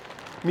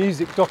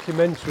music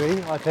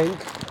documentary, I think.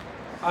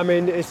 I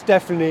mean, it's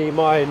definitely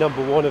my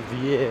number 1 of the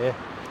year.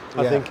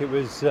 I think it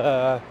was,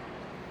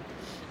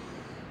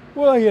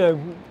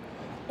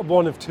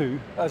 one of 2,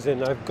 as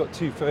in I've got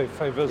 2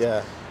 favourites.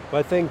 Yeah. But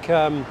I think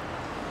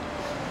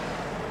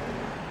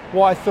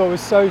what I thought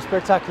was so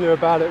spectacular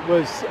about it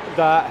was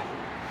that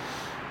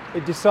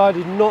it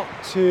decided not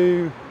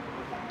to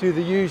do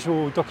the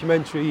usual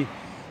documentary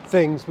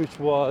things, which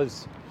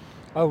was,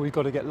 we've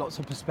got to get lots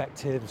of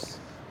perspectives.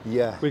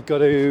 Yeah. We've got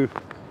to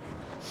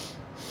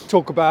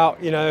talk about,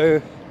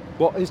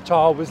 what his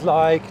childhood was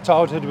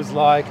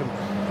like, and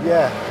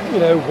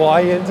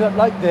why he ended up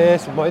like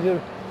this, and why there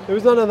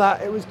was none of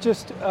that. It was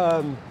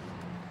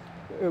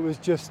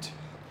just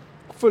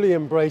fully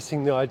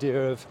embracing the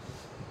idea of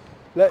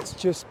let's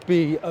just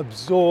be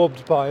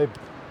absorbed by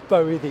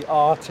Bowie the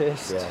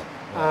artist. Yeah.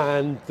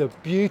 And the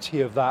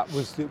beauty of that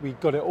was that we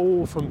got it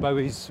all from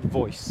Bowie's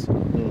voice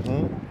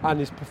and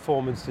his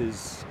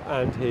performances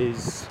and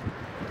his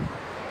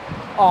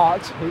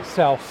art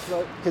itself.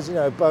 Because, you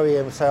know, Bowie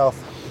himself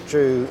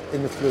drew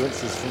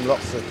influences from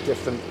lots of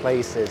different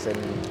places, and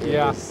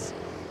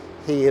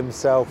he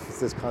himself is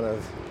this kind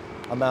of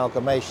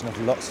amalgamation of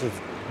lots of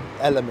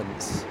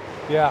elements.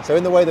 Yeah. So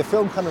in the way the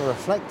film kind of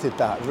reflected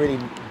that really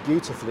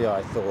beautifully,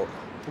 I thought.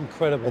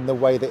 Incredible. In the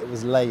way that it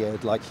was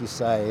layered, like you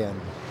say, and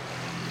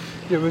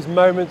there was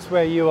moments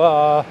where you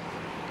are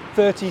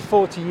 30,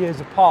 40 years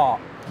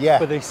apart,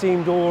 but they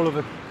seemed all of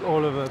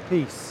a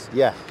piece.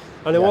 Yeah.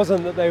 And it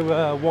wasn't that they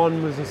were,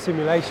 one was a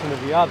simulation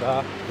of the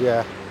other.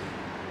 Yeah.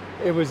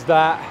 It was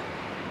that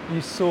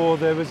you saw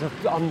there was an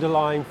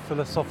underlying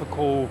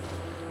philosophical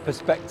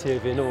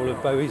perspective in all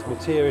of Bowie's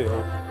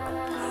material.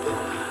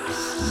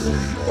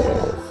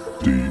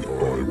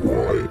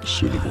 DIY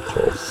Cinema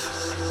Club.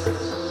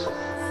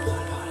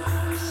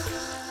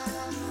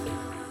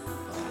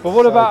 But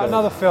what about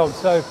another film?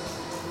 So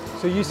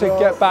you said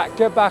Get Back.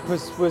 Get Back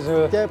was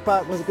a... Get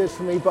Back was good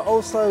for me, but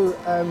also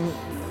a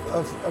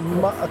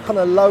kind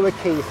of lower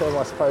key film,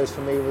 I suppose, for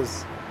me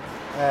was,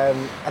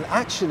 and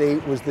actually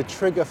was the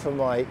trigger for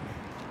my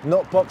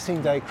not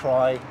Boxing Day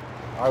cry.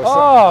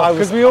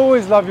 Because we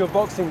always love your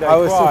Boxing Day cry. I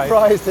was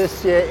surprised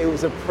this year. It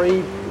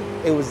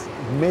was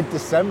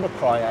mid-December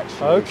cry,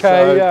 actually.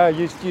 Okay,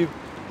 you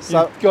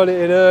got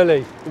it in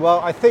early. Well,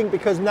 I think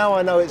because now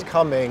I know it's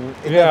coming,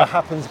 it never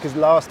happens because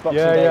last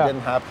Boxing Day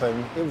didn't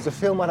happen. It was a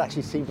film I'd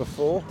actually seen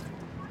before,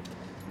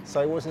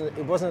 so it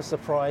wasn't a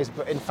surprise.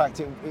 But in fact,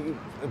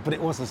 it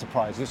was a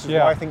surprise. This is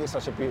why I think it's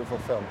such a beautiful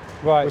film.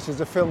 Right. Which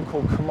is a film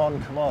called Come On,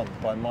 Come On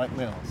by Mike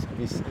Mills. Have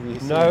you seen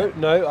it?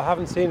 No, I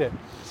haven't seen it.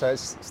 So it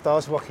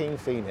stars Joaquin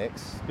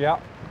Phoenix. Yeah.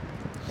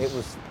 It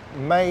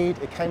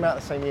came out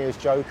the same year as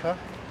Joker.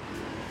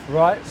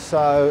 Right.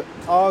 So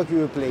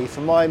arguably,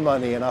 for my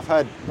money, and I've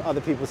heard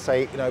other people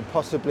say, you know,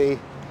 possibly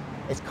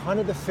it's kind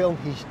of the film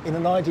in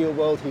an ideal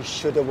world, he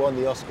should have won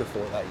the Oscar for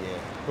that year.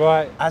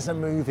 Right. As a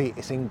movie,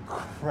 it's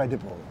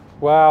incredible.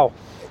 Wow.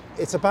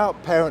 It's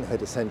about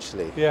parenthood,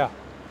 essentially. Yeah.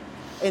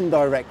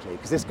 Indirectly,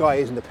 because this guy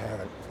isn't a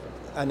parent.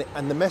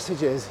 And the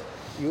message is,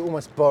 you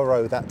almost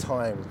borrow that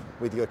time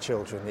with your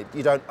children.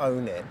 You don't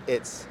own it.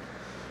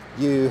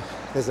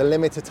 There's a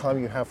limited time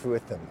you have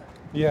with them.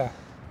 Yeah.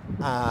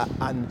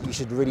 And you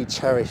should really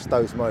cherish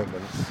those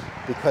moments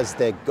because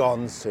they're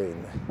gone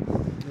soon.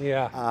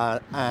 Yeah.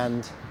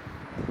 And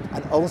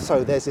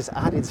also there's this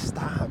added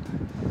stab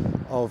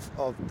of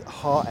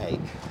heartache,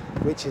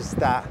 which is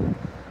that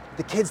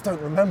the kids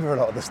don't remember a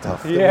lot of the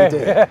stuff that we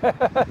do.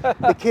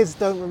 The kids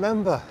don't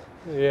remember.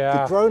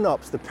 Yeah. The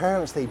grown-ups, the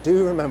parents, they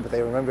do remember.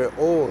 They remember it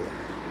all.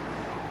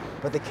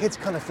 But the kids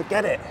kind of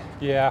forget it.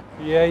 Yeah,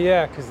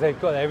 because they've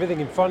got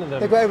everything in front of them.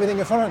 They've got everything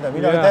in front of them.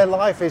 You know, their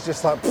life is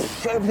just like,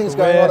 everything's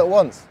going on at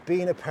once.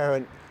 Being a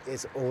parent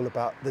is all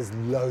about, there's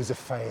loads of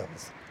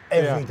fails.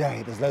 Every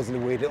day, there's loads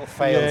of weird little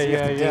fails you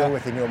have to deal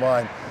with in your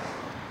mind.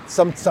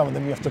 Some of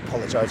them you have to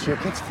apologise to your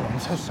kids for. I'm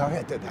so sorry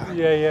I did that.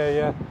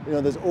 Yeah. You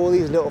know, there's all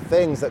these little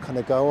things that kind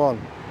of go on.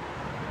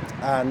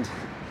 And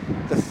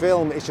the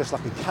film is just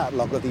like a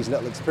catalogue of these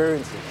little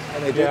experiences.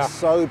 And they do it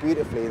so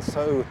beautifully and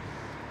so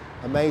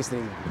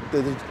amazingly.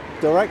 The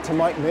director,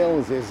 Mike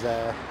Mills, is...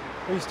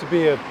 He used to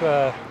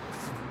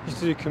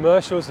do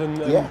commercials and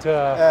music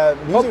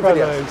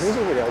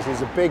videos. He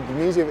was a big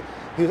music...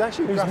 He was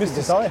actually a graphic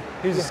designer.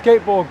 He was a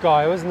skateboard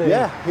guy, wasn't he?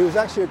 Yeah, he was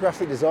actually a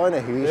graphic designer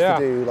who used to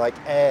do like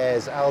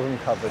Air's album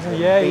covers and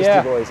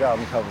Beastie Boys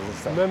album covers and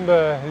stuff. I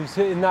remember he was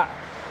in that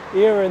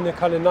era in the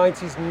kind of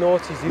 90s and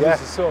noughties.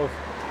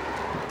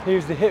 He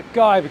was the hip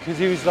guy because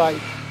he was like,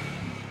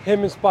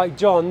 him and Spike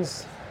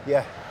Jonze.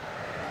 Yeah.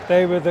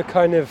 They were the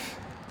kind of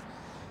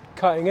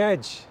cutting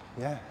edge.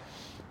 Yeah.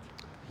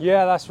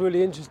 Yeah, that's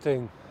really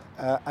interesting.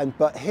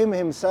 But him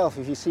himself,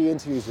 if you see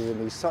interviews with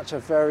him, he's such a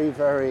very,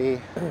 very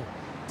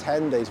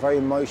tender, he's very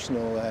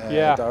emotional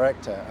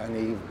director, and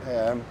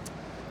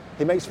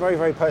he makes very,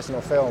 very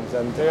personal films.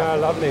 And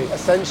lovely.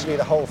 Essentially,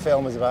 the whole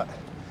film is about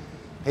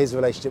his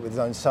relationship with his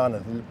own son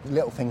and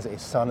little things that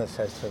his son has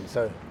said to him.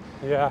 So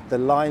the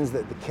lines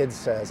that the kid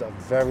says are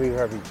very,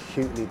 very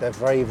cutely. They're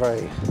very,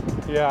 very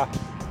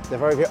they're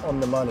very, very on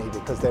the money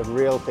because they're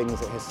real things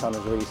that his son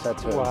has really said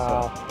to him.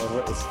 Wow.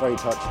 So it's very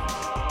touching.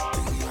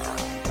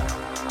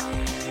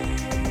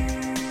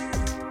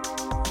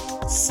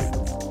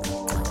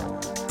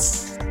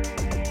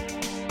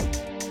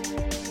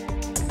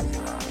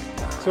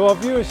 So our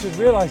viewers should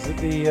realise that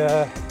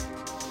the...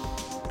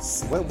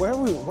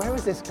 Where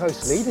is this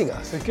ghost leading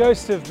us? The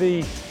ghost of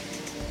the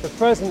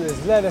present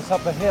has led us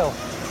up a hill.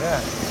 Yeah.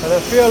 And I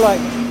feel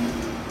like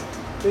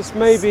this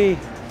may be...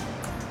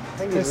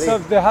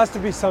 there has to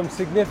be some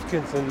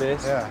significance in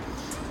this. Yeah.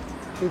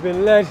 We've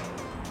been led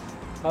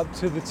up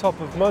to the top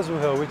of Muswell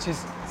Hill, which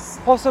is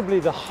possibly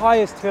the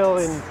highest hill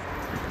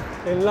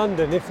in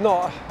London. If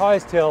not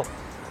highest hill,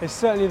 it's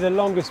certainly the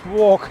longest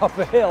walk up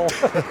a hill.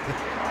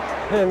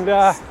 And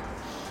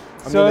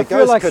the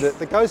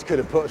ghost could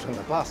have put us on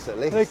the bus at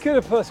least. They could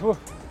have put us. Well,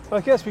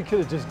 I guess we could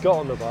have just got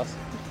on the bus,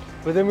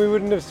 but then we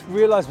wouldn't have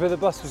realised where the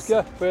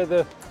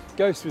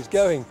ghost was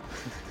going.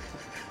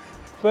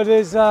 But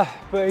he's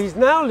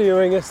now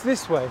luring us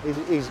this way.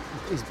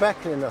 He's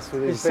beckoning us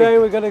with his He's saying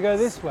we're going to go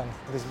this way.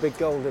 with his big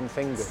golden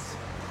fingers.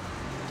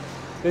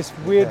 This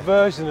weird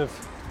version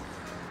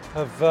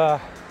of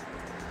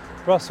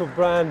Russell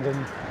Brand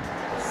and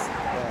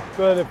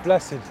Bernard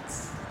Blessed.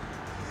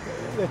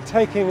 They're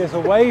taking us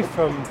away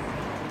from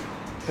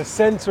the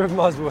centre of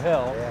Muswell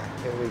Hill.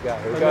 Yeah, here we go.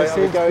 And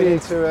We're going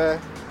into.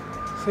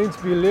 Seems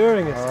to be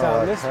luring us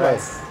down this way.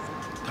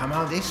 Come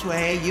on this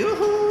way,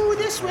 yoo-hoo,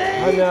 this way.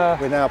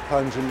 And, we're now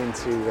plunging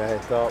into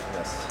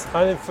darkness.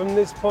 and from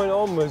this point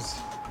onwards,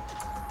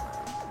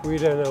 we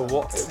don't know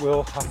what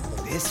will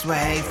happen. This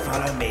way,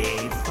 follow me,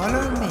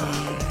 follow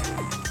me.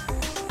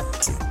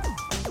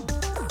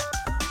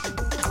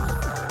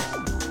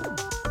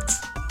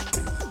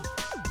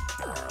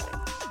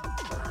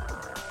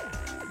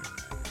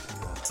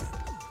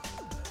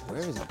 Where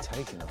is it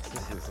taking us?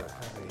 This is a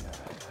very...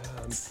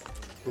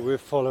 But we're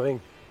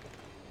following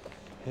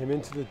him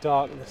into the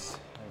darkness.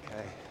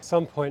 Okay. At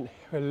some point,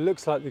 it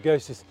looks like the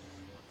ghost is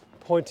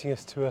pointing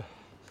us to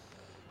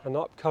an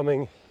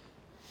upcoming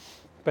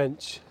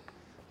bench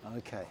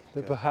Okay.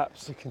 that good.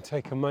 perhaps we can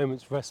take a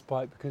moment's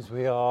respite because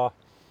we are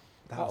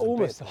That at was a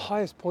almost bit- the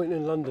highest point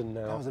in London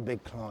That now. was a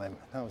big climb.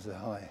 That was the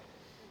high.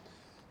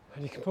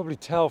 And you can probably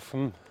tell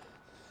from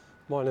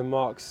mine and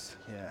Mark's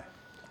Yeah.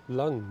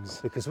 lungs.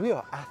 Because we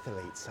are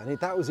athletes, and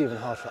that was even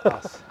hard for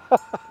us.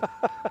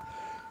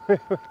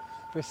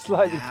 We're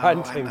slightly Now I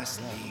panting. must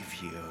leave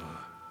you.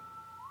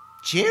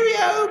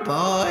 Cheerio, Where's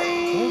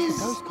boys.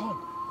 the ghost gone?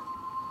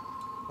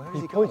 Where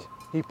has he gone?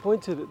 He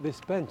pointed at this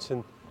bench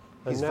and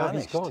He's now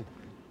vanished. he's gone.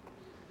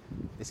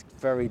 It's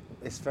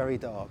very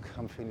dark.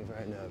 I'm feeling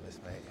very nervous,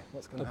 mate.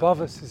 What's going to Above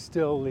happen? us is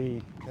still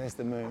the There's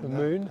the moon.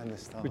 moon, and the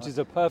stars. which is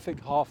a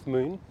perfect half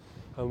moon,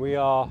 and we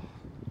are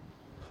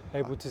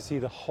able to see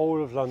the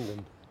whole of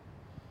London.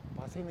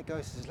 I think the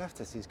ghost has left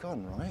us. He's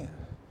gone, right?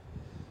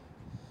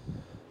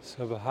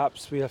 So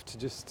perhaps we have to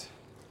just,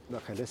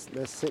 Okay,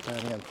 let's sit down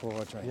here and pour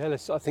our drink.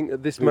 I think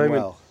at this Boom moment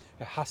well.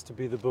 it has to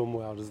be the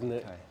Boomwell, doesn't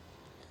it? Okay.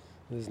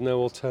 There's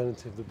no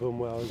alternative. The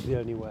Boomwell is the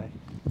only way.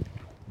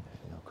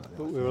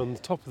 But we're on the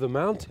top of the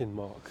mountain,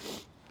 Mark.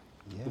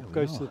 Yeah, The we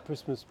ghost are. of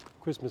the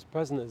Christmas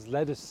present has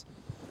led us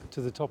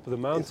to the top of the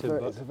It's mountain,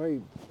 very, but, it's a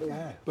very,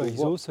 yeah. but he's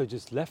what- also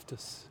just left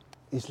us.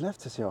 He's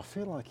left us here. I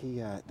feel like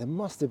there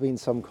must have been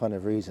some kind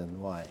of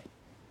reason why.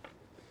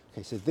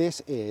 Okay, so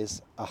this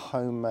is a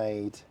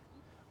homemade.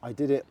 I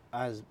did it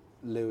as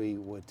Louis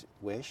would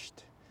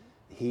wished.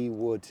 He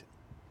would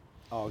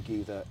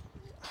argue that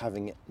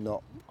having it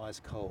not ice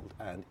cold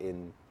and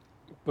in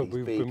But these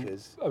we've been,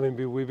 beakers.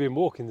 we've been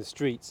walking the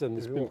streets and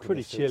it's We've been been walking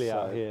pretty the streets, chilly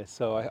out so- here.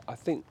 So I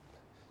think,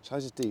 Shall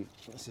I just do?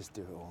 Let's just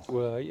do it all.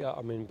 well, yeah,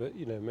 but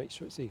make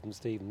sure it's Even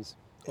Stevens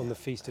on the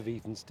Feast of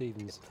Even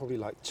Stevens. Probably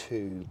like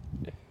 2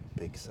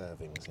 big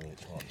servings in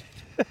each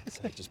one.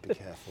 So just be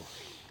careful.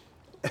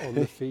 On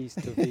the Feast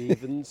of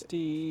Even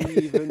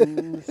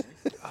Stevens.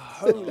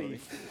 Holy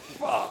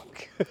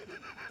fuck!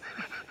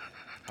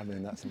 I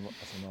mean, that's a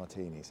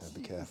martini, so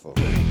be careful.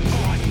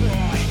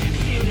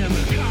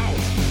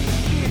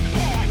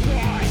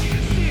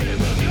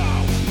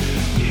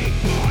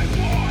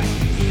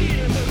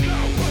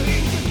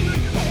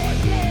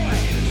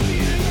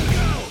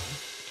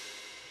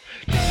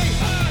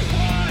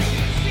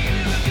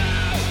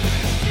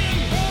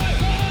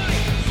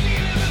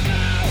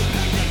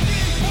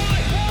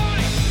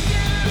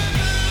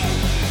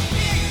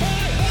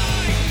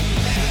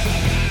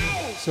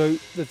 So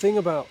the thing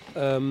about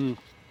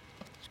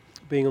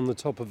being on the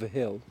top of a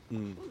hill,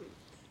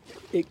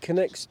 it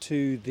connects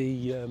to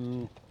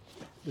the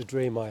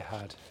dream I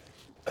had.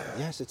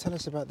 Yeah, so tell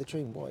us about the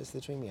dream. What is the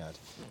dream you had?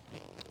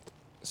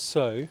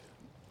 So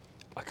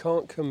I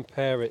can't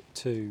compare it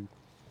to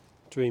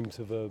dreams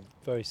of a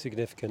very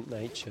significant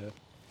nature.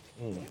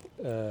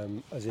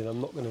 As in, I'm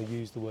not going to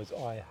use the words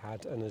I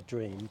had and a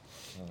dream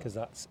because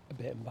that's a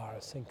bit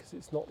embarrassing because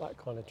it's not that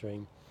kind of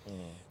dream.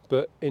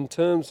 But in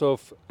terms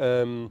of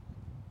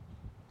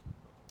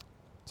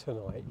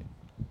tonight,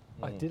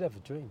 I did have a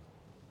dream.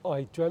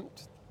 I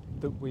dreamt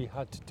that we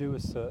had to do a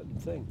certain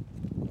thing.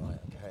 Right,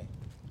 okay.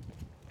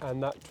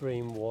 And that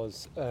dream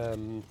was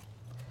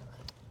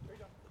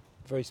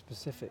very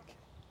specific.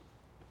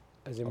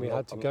 As in, we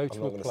had to go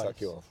to a place.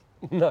 Suck you off.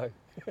 No.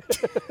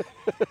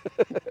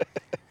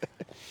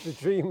 The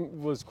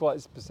dream was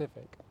quite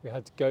specific. We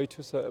had to go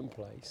to a certain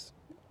place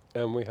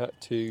and we had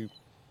to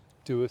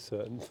do a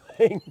certain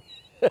thing.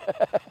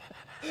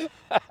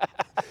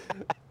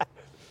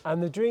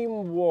 And the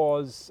dream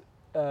was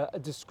a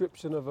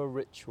description of a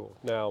ritual.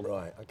 Now,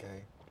 Right,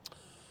 okay.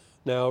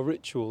 Now,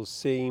 rituals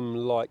seem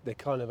like they're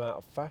kind of out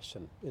of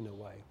fashion in a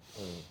way.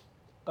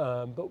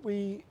 But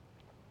we,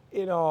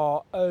 in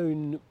our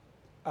own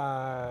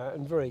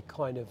and very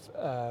kind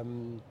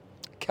of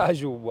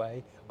casual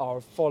way, are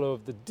a follower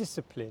of the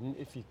discipline,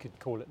 if you could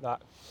call it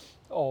that,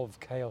 of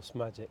chaos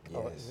magic,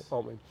 Yes.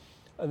 aren't we?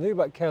 And the thing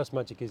about chaos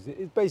magic is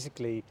it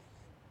basically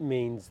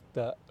means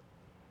that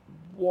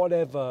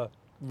whatever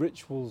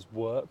rituals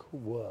work.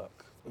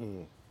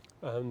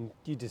 And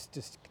you just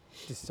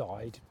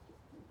decide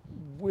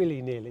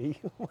willy-nilly,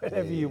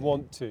 whenever you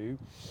want to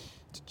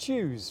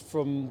choose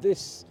from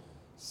this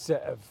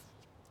set of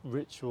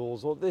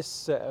rituals or this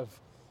set of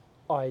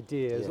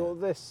ideas or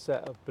this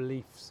set of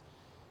beliefs,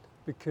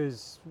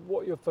 because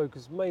what you're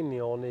focused mainly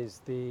on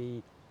is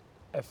the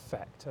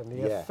effect, and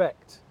the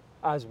effect,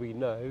 as we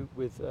know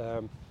with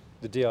the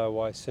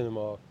DIY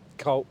cinema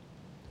cult,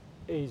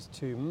 is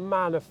to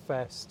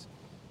manifest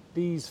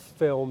these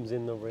films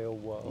in the real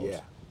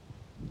world.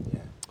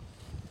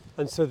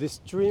 And so this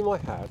dream I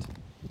had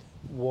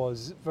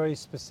was very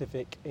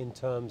specific in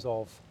terms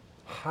of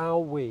how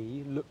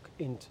we look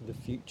into the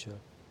future.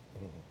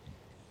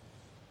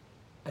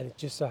 And it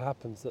just so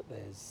happens that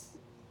there's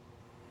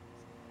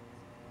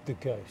the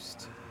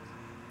ghost.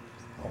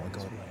 Oh my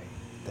God,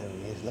 there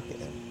he is, look at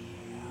him.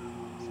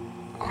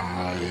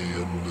 I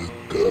am the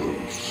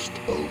ghost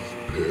of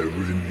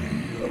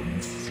Perineum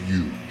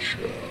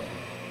Future.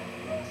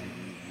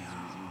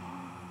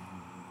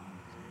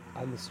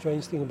 And the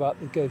strange thing about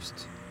the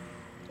ghost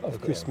of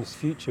Christmas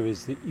Future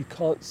is that you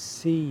can't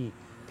see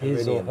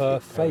his or her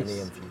face.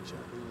 Perineum Future.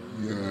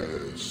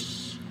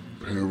 Yes,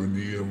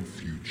 Perineum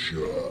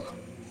Future,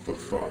 for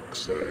fuck's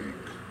sake.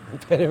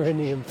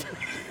 Perineum.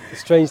 The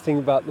strange thing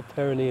about the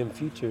Perineum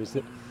Future is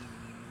that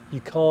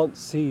you can't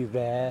see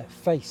their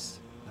face.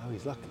 No,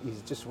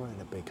 he's just wearing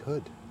a big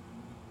hood.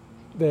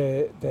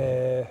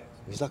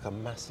 He's like a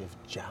massive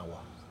Jawa.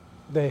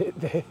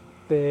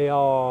 They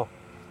are,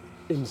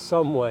 in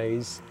some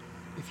ways,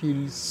 if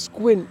you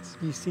squint,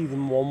 you see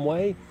them one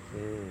way.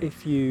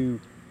 If you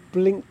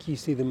blink, you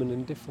see them in a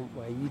different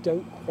way. You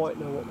don't quite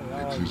know what they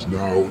are. It is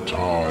now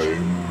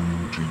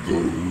time to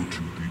go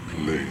to the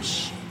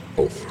place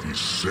of the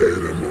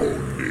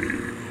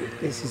ceremony.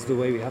 This is the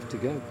way we have to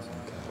go.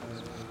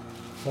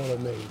 Follow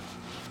me.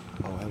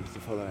 Oh, I have to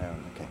follow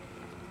Aaron, okay.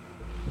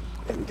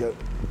 Here we go.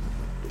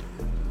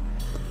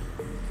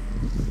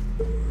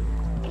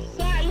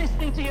 Start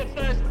listening to your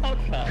first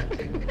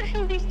podcast. What the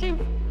hell are these two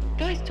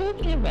guys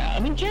talking about? I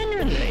mean,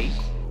 generally,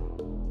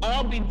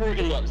 I'll be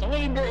brutally honest. I'm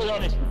going to be brutally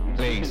honest with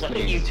you. Because I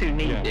think you two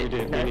need it.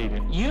 We need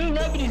it.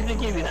 Nobody's going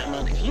to give you that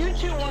money. If you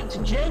two want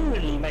to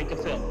genuinely make a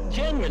film,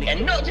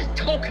 and not just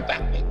talk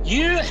about it,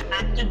 you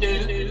have to do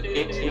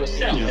it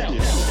yourself.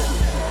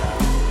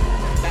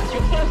 That's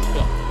your first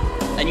film.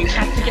 And you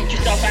have to get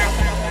yourself out.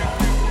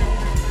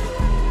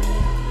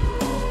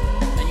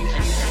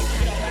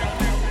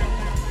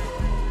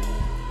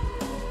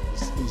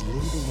 He's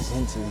leading us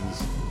into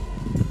these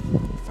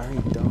very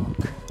dark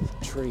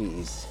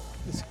trees.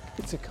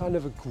 It's a kind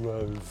of a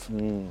grove.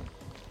 And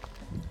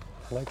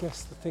I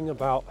guess the thing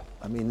about...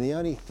 I mean, the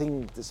only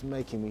thing that's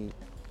making me,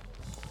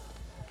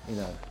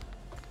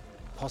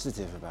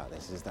 positive about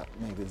this is that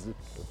maybe there's a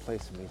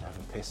place for me to have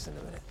a piss in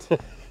a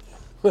minute.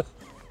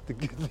 The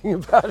good thing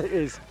about it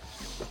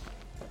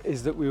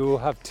is that we will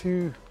have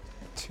two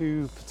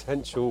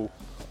potential...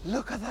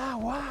 Look at that,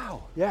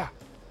 wow! Yeah.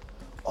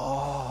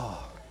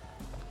 Oh.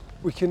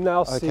 We can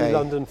now see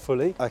London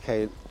fully.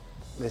 Okay,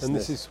 and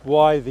this is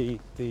why the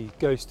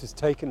ghost has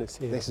taken us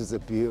here. This is a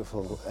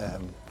beautiful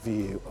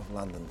view of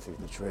London through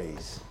the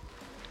trees.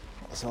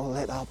 It's all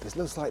lit up. It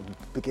looks like the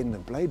beginning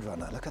of Blade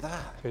Runner. Look at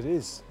that. It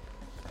is.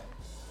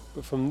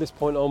 But from this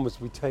point onwards,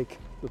 we take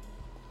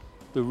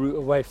the route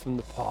away from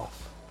the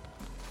path.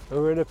 And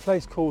we're in a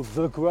place called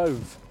The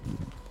Grove.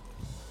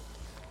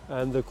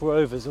 And The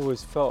Grove has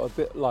always felt a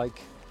bit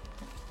like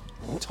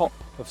the top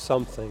of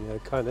something, a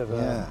kind of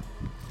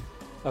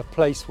a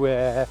place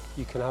where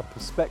you can have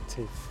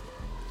perspective.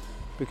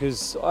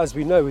 Because as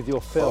we know with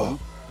your film,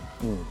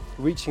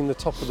 reaching the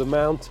top of the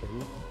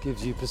mountain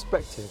gives you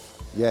perspective.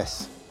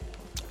 Yes.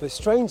 But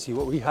strangely,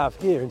 what we have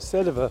here,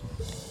 instead of a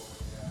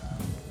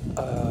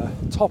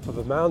top of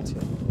a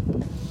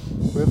mountain,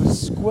 we have a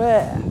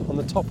square on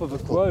the top of a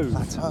grove.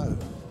 Plateau.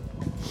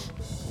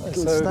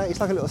 It's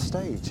like a little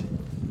stage.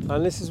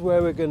 And this is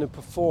where we're going to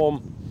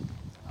perform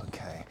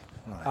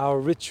our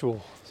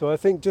ritual. So I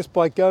think just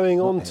by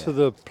going onto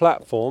the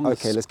platform,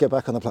 let's get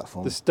back on the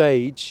platform. The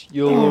stage,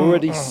 you'll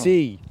already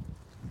see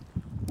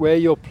where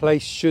your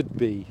place should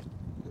be.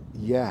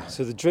 Yeah.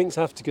 So the drinks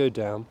have to go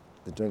down.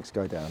 The drinks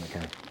go down,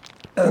 okay.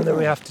 And then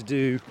we have to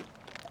do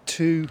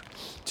two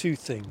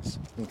things.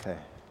 Okay.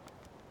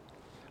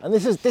 And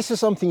this is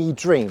something you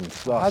dreamed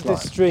last night? I had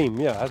this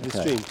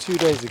dream 2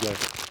 days ago.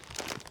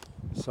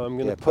 So I'm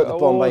going to put the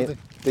Bombay.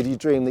 Did you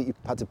dream that you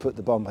had to put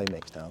the Bombay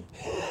mix down?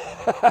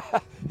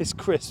 It's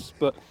crisps,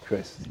 but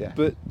crisps, yeah.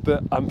 But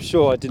I'm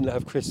sure I didn't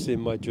have crisps in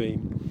my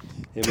dream,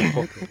 in my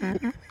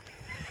pocket.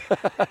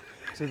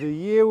 So the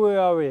year we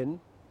are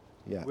in,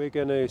 we're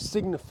going to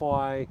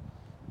signify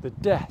the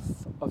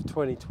death of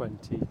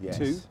 2022, yes.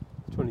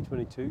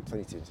 2022,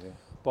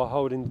 by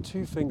holding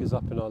 2 fingers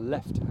up in our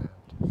left hand.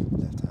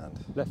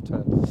 Left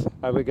hand.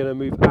 And we're going to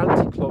move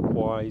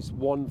anti-clockwise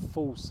 1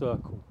 full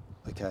circle.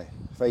 Okay,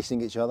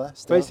 facing each other?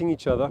 Still? Facing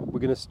each other. We're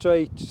going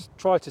to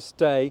try to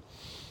stay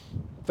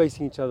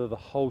facing each other the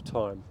whole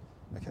time.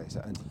 Okay,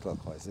 so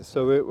anti-clockwise.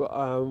 So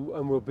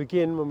and we'll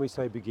begin when we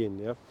say begin,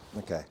 yeah?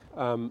 Okay.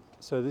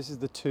 So this is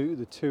the 2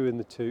 and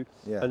the 2.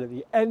 Yeah. And at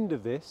the end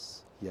of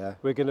this,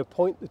 we're going to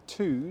point the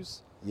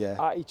 2s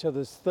at each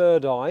other's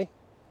third eye.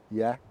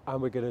 Yeah.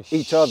 And we're going to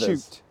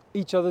shoot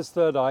each other's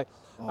third eye,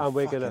 and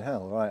we're going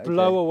to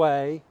blow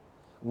away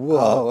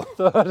our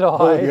third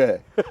eye.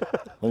 Okay.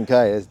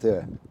 Okay, let's do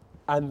it.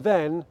 And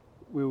then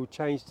we will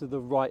change to the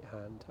right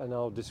hand, and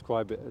I'll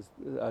describe it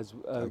as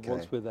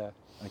once we're there.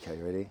 Okay,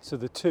 ready? So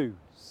the twos.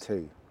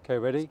 Two. Okay,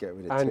 ready? Let's get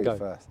rid of and two go.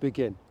 first.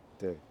 Begin.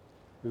 Do.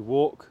 We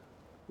walk,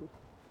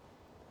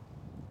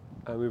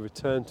 and we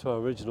return to our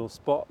original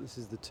spot. This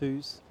is the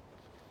twos.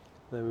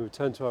 Then we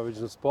return to our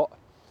original spot,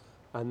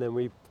 and then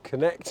we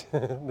connect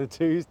the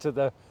twos to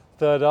the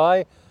third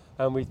eye,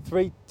 and we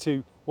 3,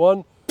 2,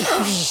 1.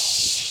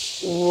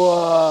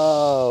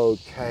 Whoa,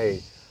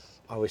 okay.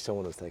 I wish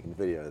someone was taking a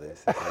video of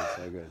this. That was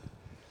so good.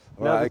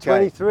 Now the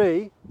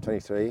 23.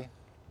 23.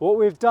 What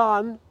we've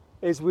done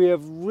is we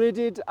have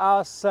ridded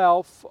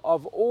ourselves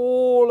of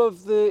all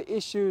of the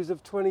issues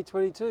of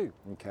 2022.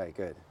 Okay,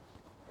 good.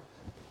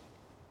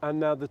 And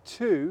now the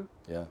 2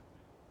 Yeah.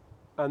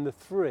 and the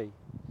 3.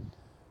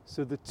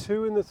 So the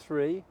 2 and the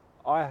 3,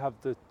 I have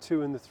the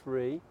 2 and the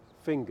 3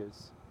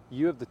 fingers.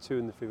 You have the 2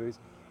 and the fingers.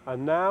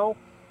 And now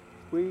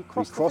we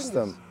cross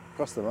them.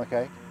 Cross them,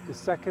 okay. The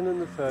second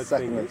and the third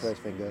Second fingers. and third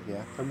finger,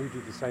 yeah. And we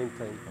do the same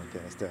thing. Okay,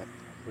 let's do it.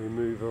 We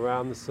move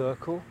around the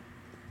circle.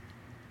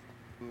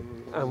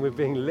 And we're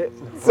being lit.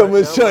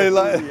 Someone's showing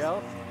like...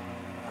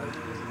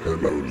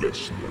 Hello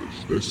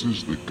listeners, this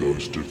is the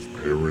ghost of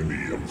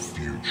Perineum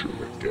Future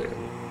again.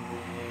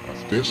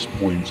 At this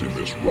point in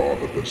this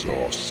rather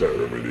bizarre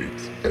ceremony,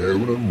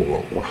 Aaron and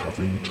Mark were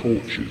having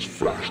torches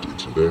flashed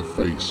into their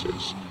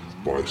faces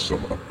by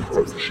some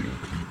approaching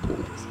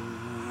people.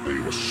 They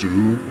were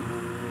soon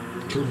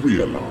to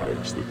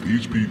realise that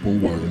these people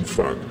were in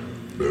fact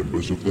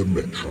members of the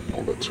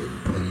Metropolitan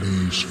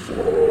Police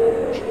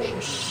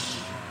Force.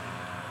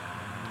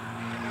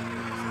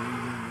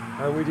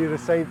 And we do the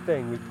same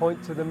thing. We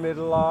point to the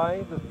middle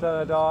eye, the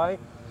third eye,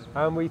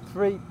 and we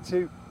 3,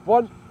 2,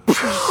 1.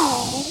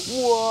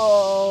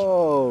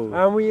 Whoa!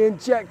 And we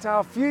inject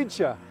our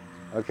future.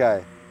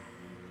 Okay.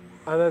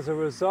 And as a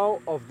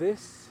result of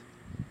this,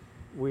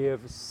 we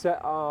have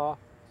set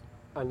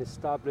and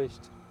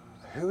established.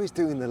 Who is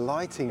doing the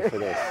lighting for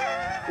this?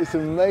 It's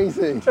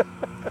amazing.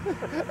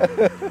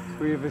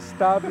 We have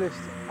established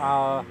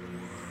our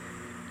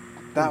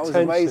That was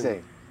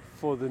amazing.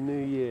 For the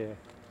new year.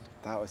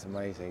 That was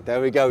amazing. There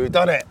we go, we've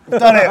done it. We've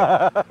done it.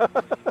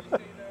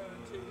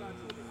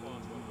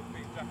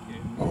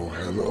 Oh,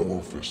 hello,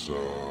 officer.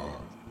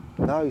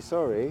 No,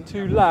 sorry.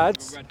 2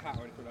 lads.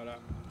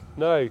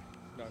 No.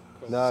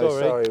 No,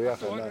 sorry, we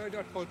haven't. No.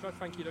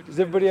 Is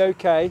everybody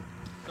okay?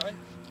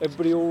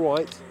 Everybody all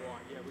right?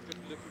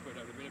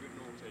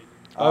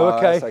 Oh,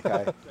 okay. That's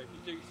okay. So if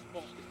you do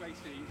spot, it's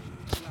basically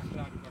a black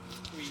lad with a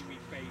creamy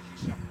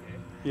beige jacket.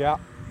 Yeah.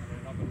 And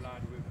another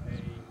lad with a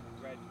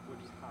red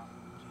woody hat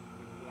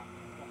with black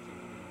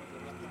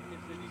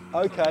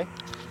bottom. Okay.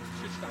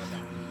 Should stand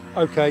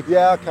out. Okay.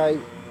 Yeah, okay.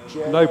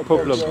 Yeah, no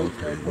problem.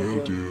 Okay,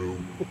 will do.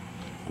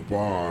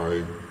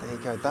 Goodbye. There you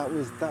go. That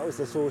was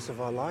the source of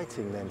our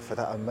lighting then for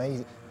that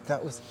amazing.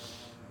 That was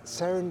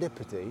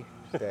serendipity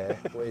there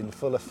in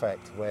full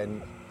effect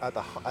when at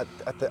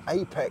the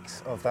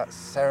apex of that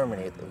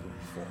ceremony that we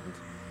performed,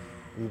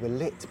 we were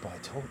lit by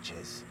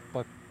torches.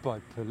 By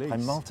police.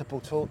 And multiple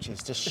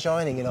torches just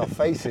shining in our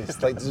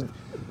faces, like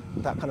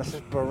that kind of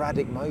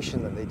sporadic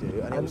motion that they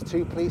do. And it was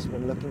 2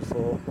 policemen looking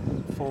for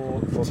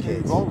 2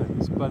 kids.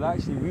 wrong-uns, but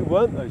actually we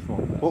weren't those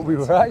wrong-uns. What we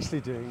were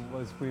actually doing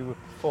was we were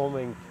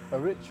performing a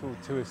ritual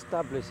to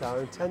establish our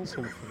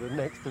intention for the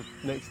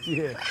next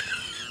year.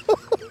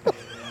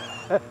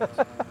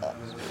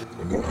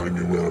 I'm not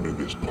hanging around in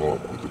this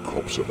park with the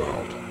cops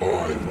about.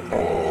 I'm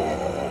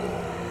off.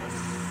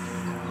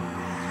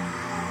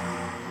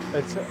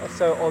 And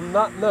so on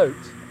that note,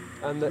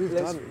 and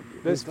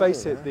let's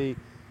face it, the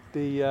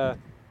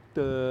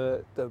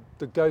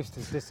ghost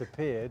has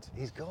disappeared.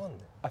 He's gone.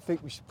 I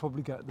think we should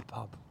probably go to the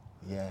pub.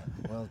 Yeah,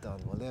 well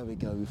done. Well, there we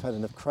go. We've had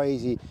enough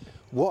crazy.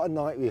 What a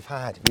night we've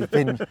had.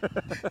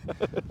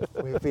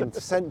 We've been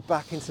sent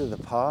back into the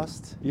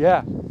past.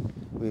 Yeah.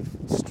 We've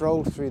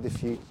strolled through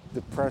the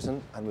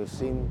present, and we've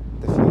seen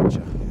the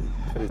future.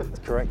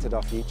 We've corrected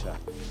our future.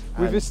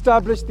 We've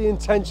established the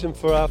intention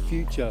for our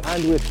future.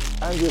 And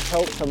we've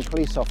helped some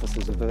police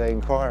officers with their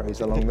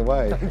inquiries along the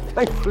way.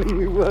 Thankfully,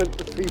 we weren't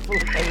the people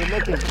they were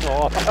looking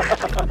for.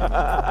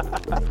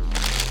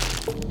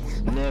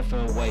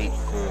 Never wait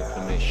for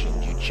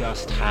permission. You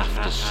just have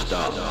to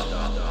start.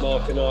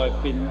 Mark and I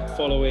have been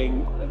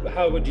following.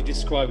 How would you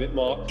describe it,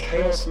 Mark?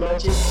 Chaos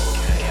magic.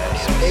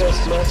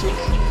 Chaos magic.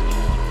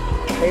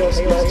 Chaos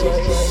magic.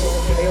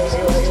 Chaos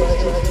magic.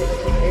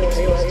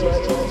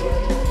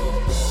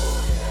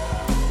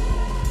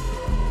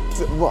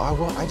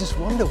 I just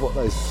wonder what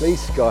those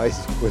police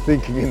guys were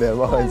thinking in their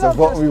minds of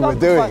what we were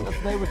doing.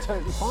 They were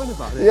totally fine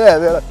about it. Yeah,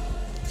 they're like,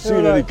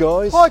 seen any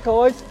guys? Hi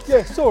guys.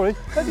 Yeah, sorry.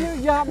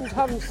 You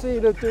haven't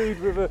seen a dude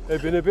with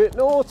they've been a bit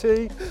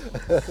naughty.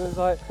 It was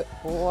like,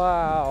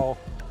 wow.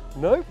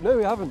 No,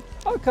 we haven't.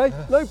 Okay,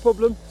 no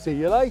problem. See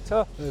you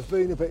later. They've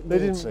been a bit naughty.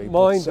 They didn't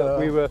mind that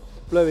we were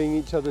blowing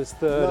each other's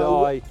third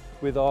eye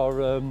with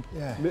our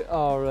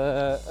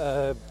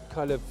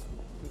kind of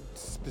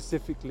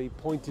specifically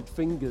pointed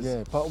fingers.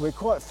 Yeah, but we're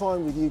quite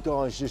fine with you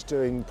guys just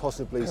doing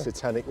possibly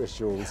satanic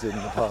rituals in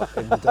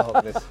the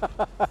darkness.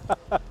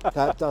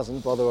 That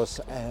doesn't bother us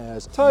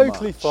as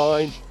Totally much.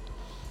 fine,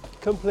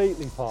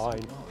 completely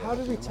fine. How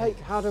do we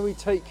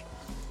take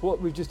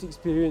what we've just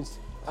experienced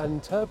and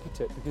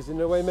interpret it? Because in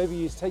a way,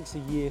 maybe it takes a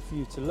year for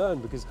you to learn.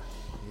 Because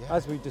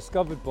as we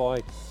discovered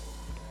by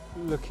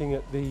looking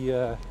at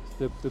the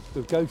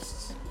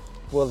ghosts.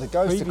 Well, the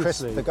ghost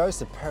previously, the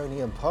ghost of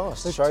Perineum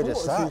Past they've showed taught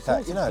us all that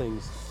sorts you of know,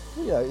 things.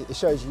 it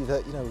shows you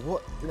that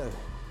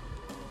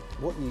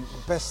what you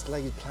best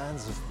laid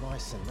plans of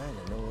mice and men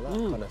and all that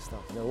kind of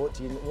stuff. You know, what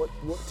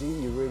do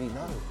you really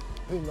know?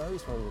 Who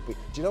knows where we'll be? Do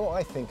you know what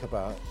I think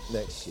about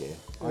next year?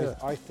 Yeah.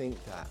 I think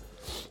that,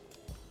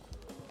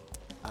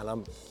 and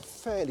I'm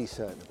fairly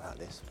certain about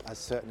this, as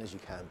certain as you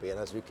can be, and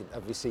as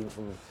we've seen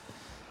from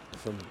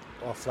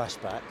our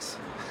flashbacks,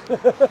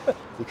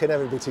 you can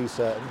never be too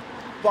certain.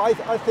 But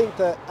I think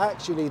that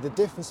actually the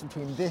difference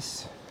between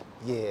this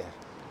year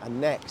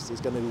and next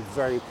is going to be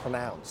very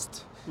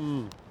pronounced.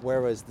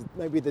 Whereas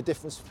maybe the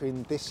difference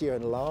between this year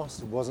and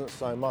last wasn't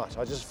so much.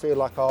 I just feel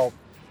like our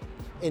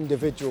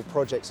individual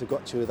projects have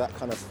got to that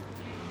kind of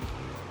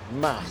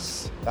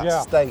mass,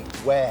 that state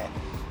where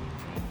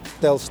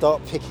they'll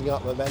start picking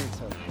up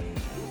momentum.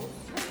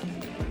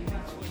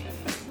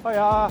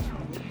 Hiya.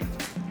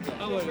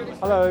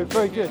 Hello,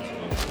 very good.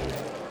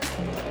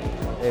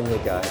 In we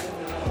go.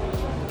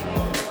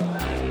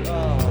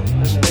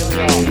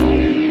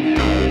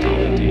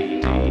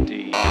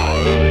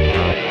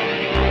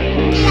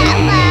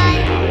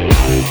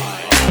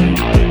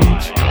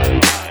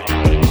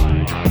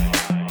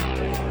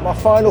 My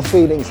final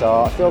feelings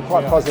are, I feel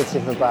quite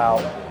positive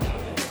about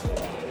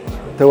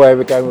the way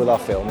we're going with our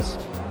films.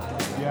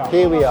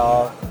 Here we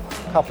are, a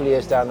couple of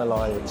years down the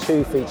line with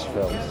 2 feature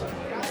films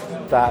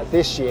that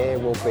this year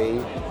will be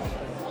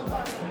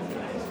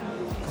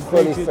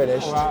fully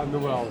finished. Or out in the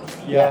world.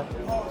 Yeah.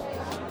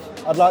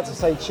 I'd like to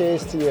say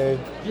cheers to you.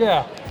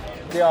 Yeah.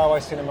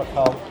 DIY Cinema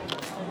Cult.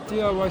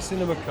 DIY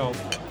Cinema Cult.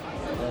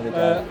 There we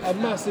go. A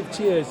massive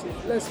cheers.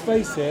 Let's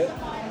face it,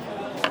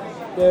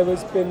 there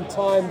has been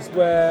times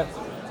where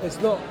it's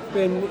not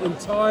been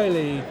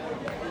entirely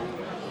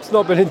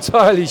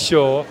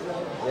sure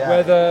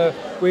whether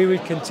we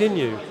would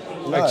continue.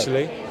 No.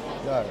 Actually.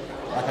 No.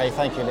 Okay,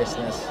 thank you,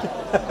 listeners.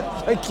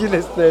 Thank you,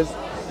 listeners.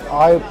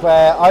 I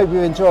hope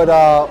you enjoyed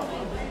our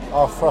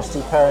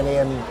Frosty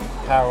Perineum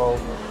Carol.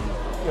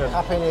 Good.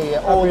 Happy New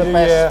Year. All the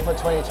best for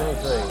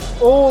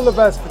 2023. All the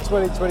best for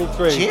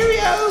 2023.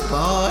 Cheerio,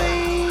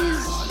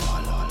 boys!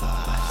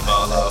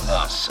 Follow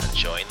us and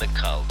join the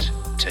cult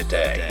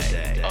today.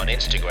 On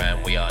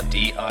Instagram, we are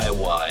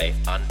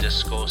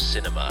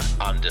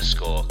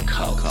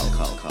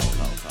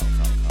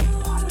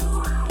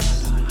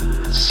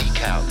DIY_cinema_cult.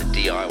 Seek out the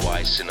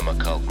DIY Cinema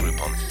Cult group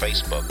on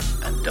Facebook,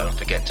 and don't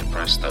forget to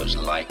press those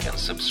like and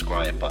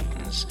subscribe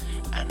buttons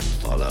and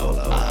follow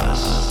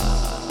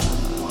us.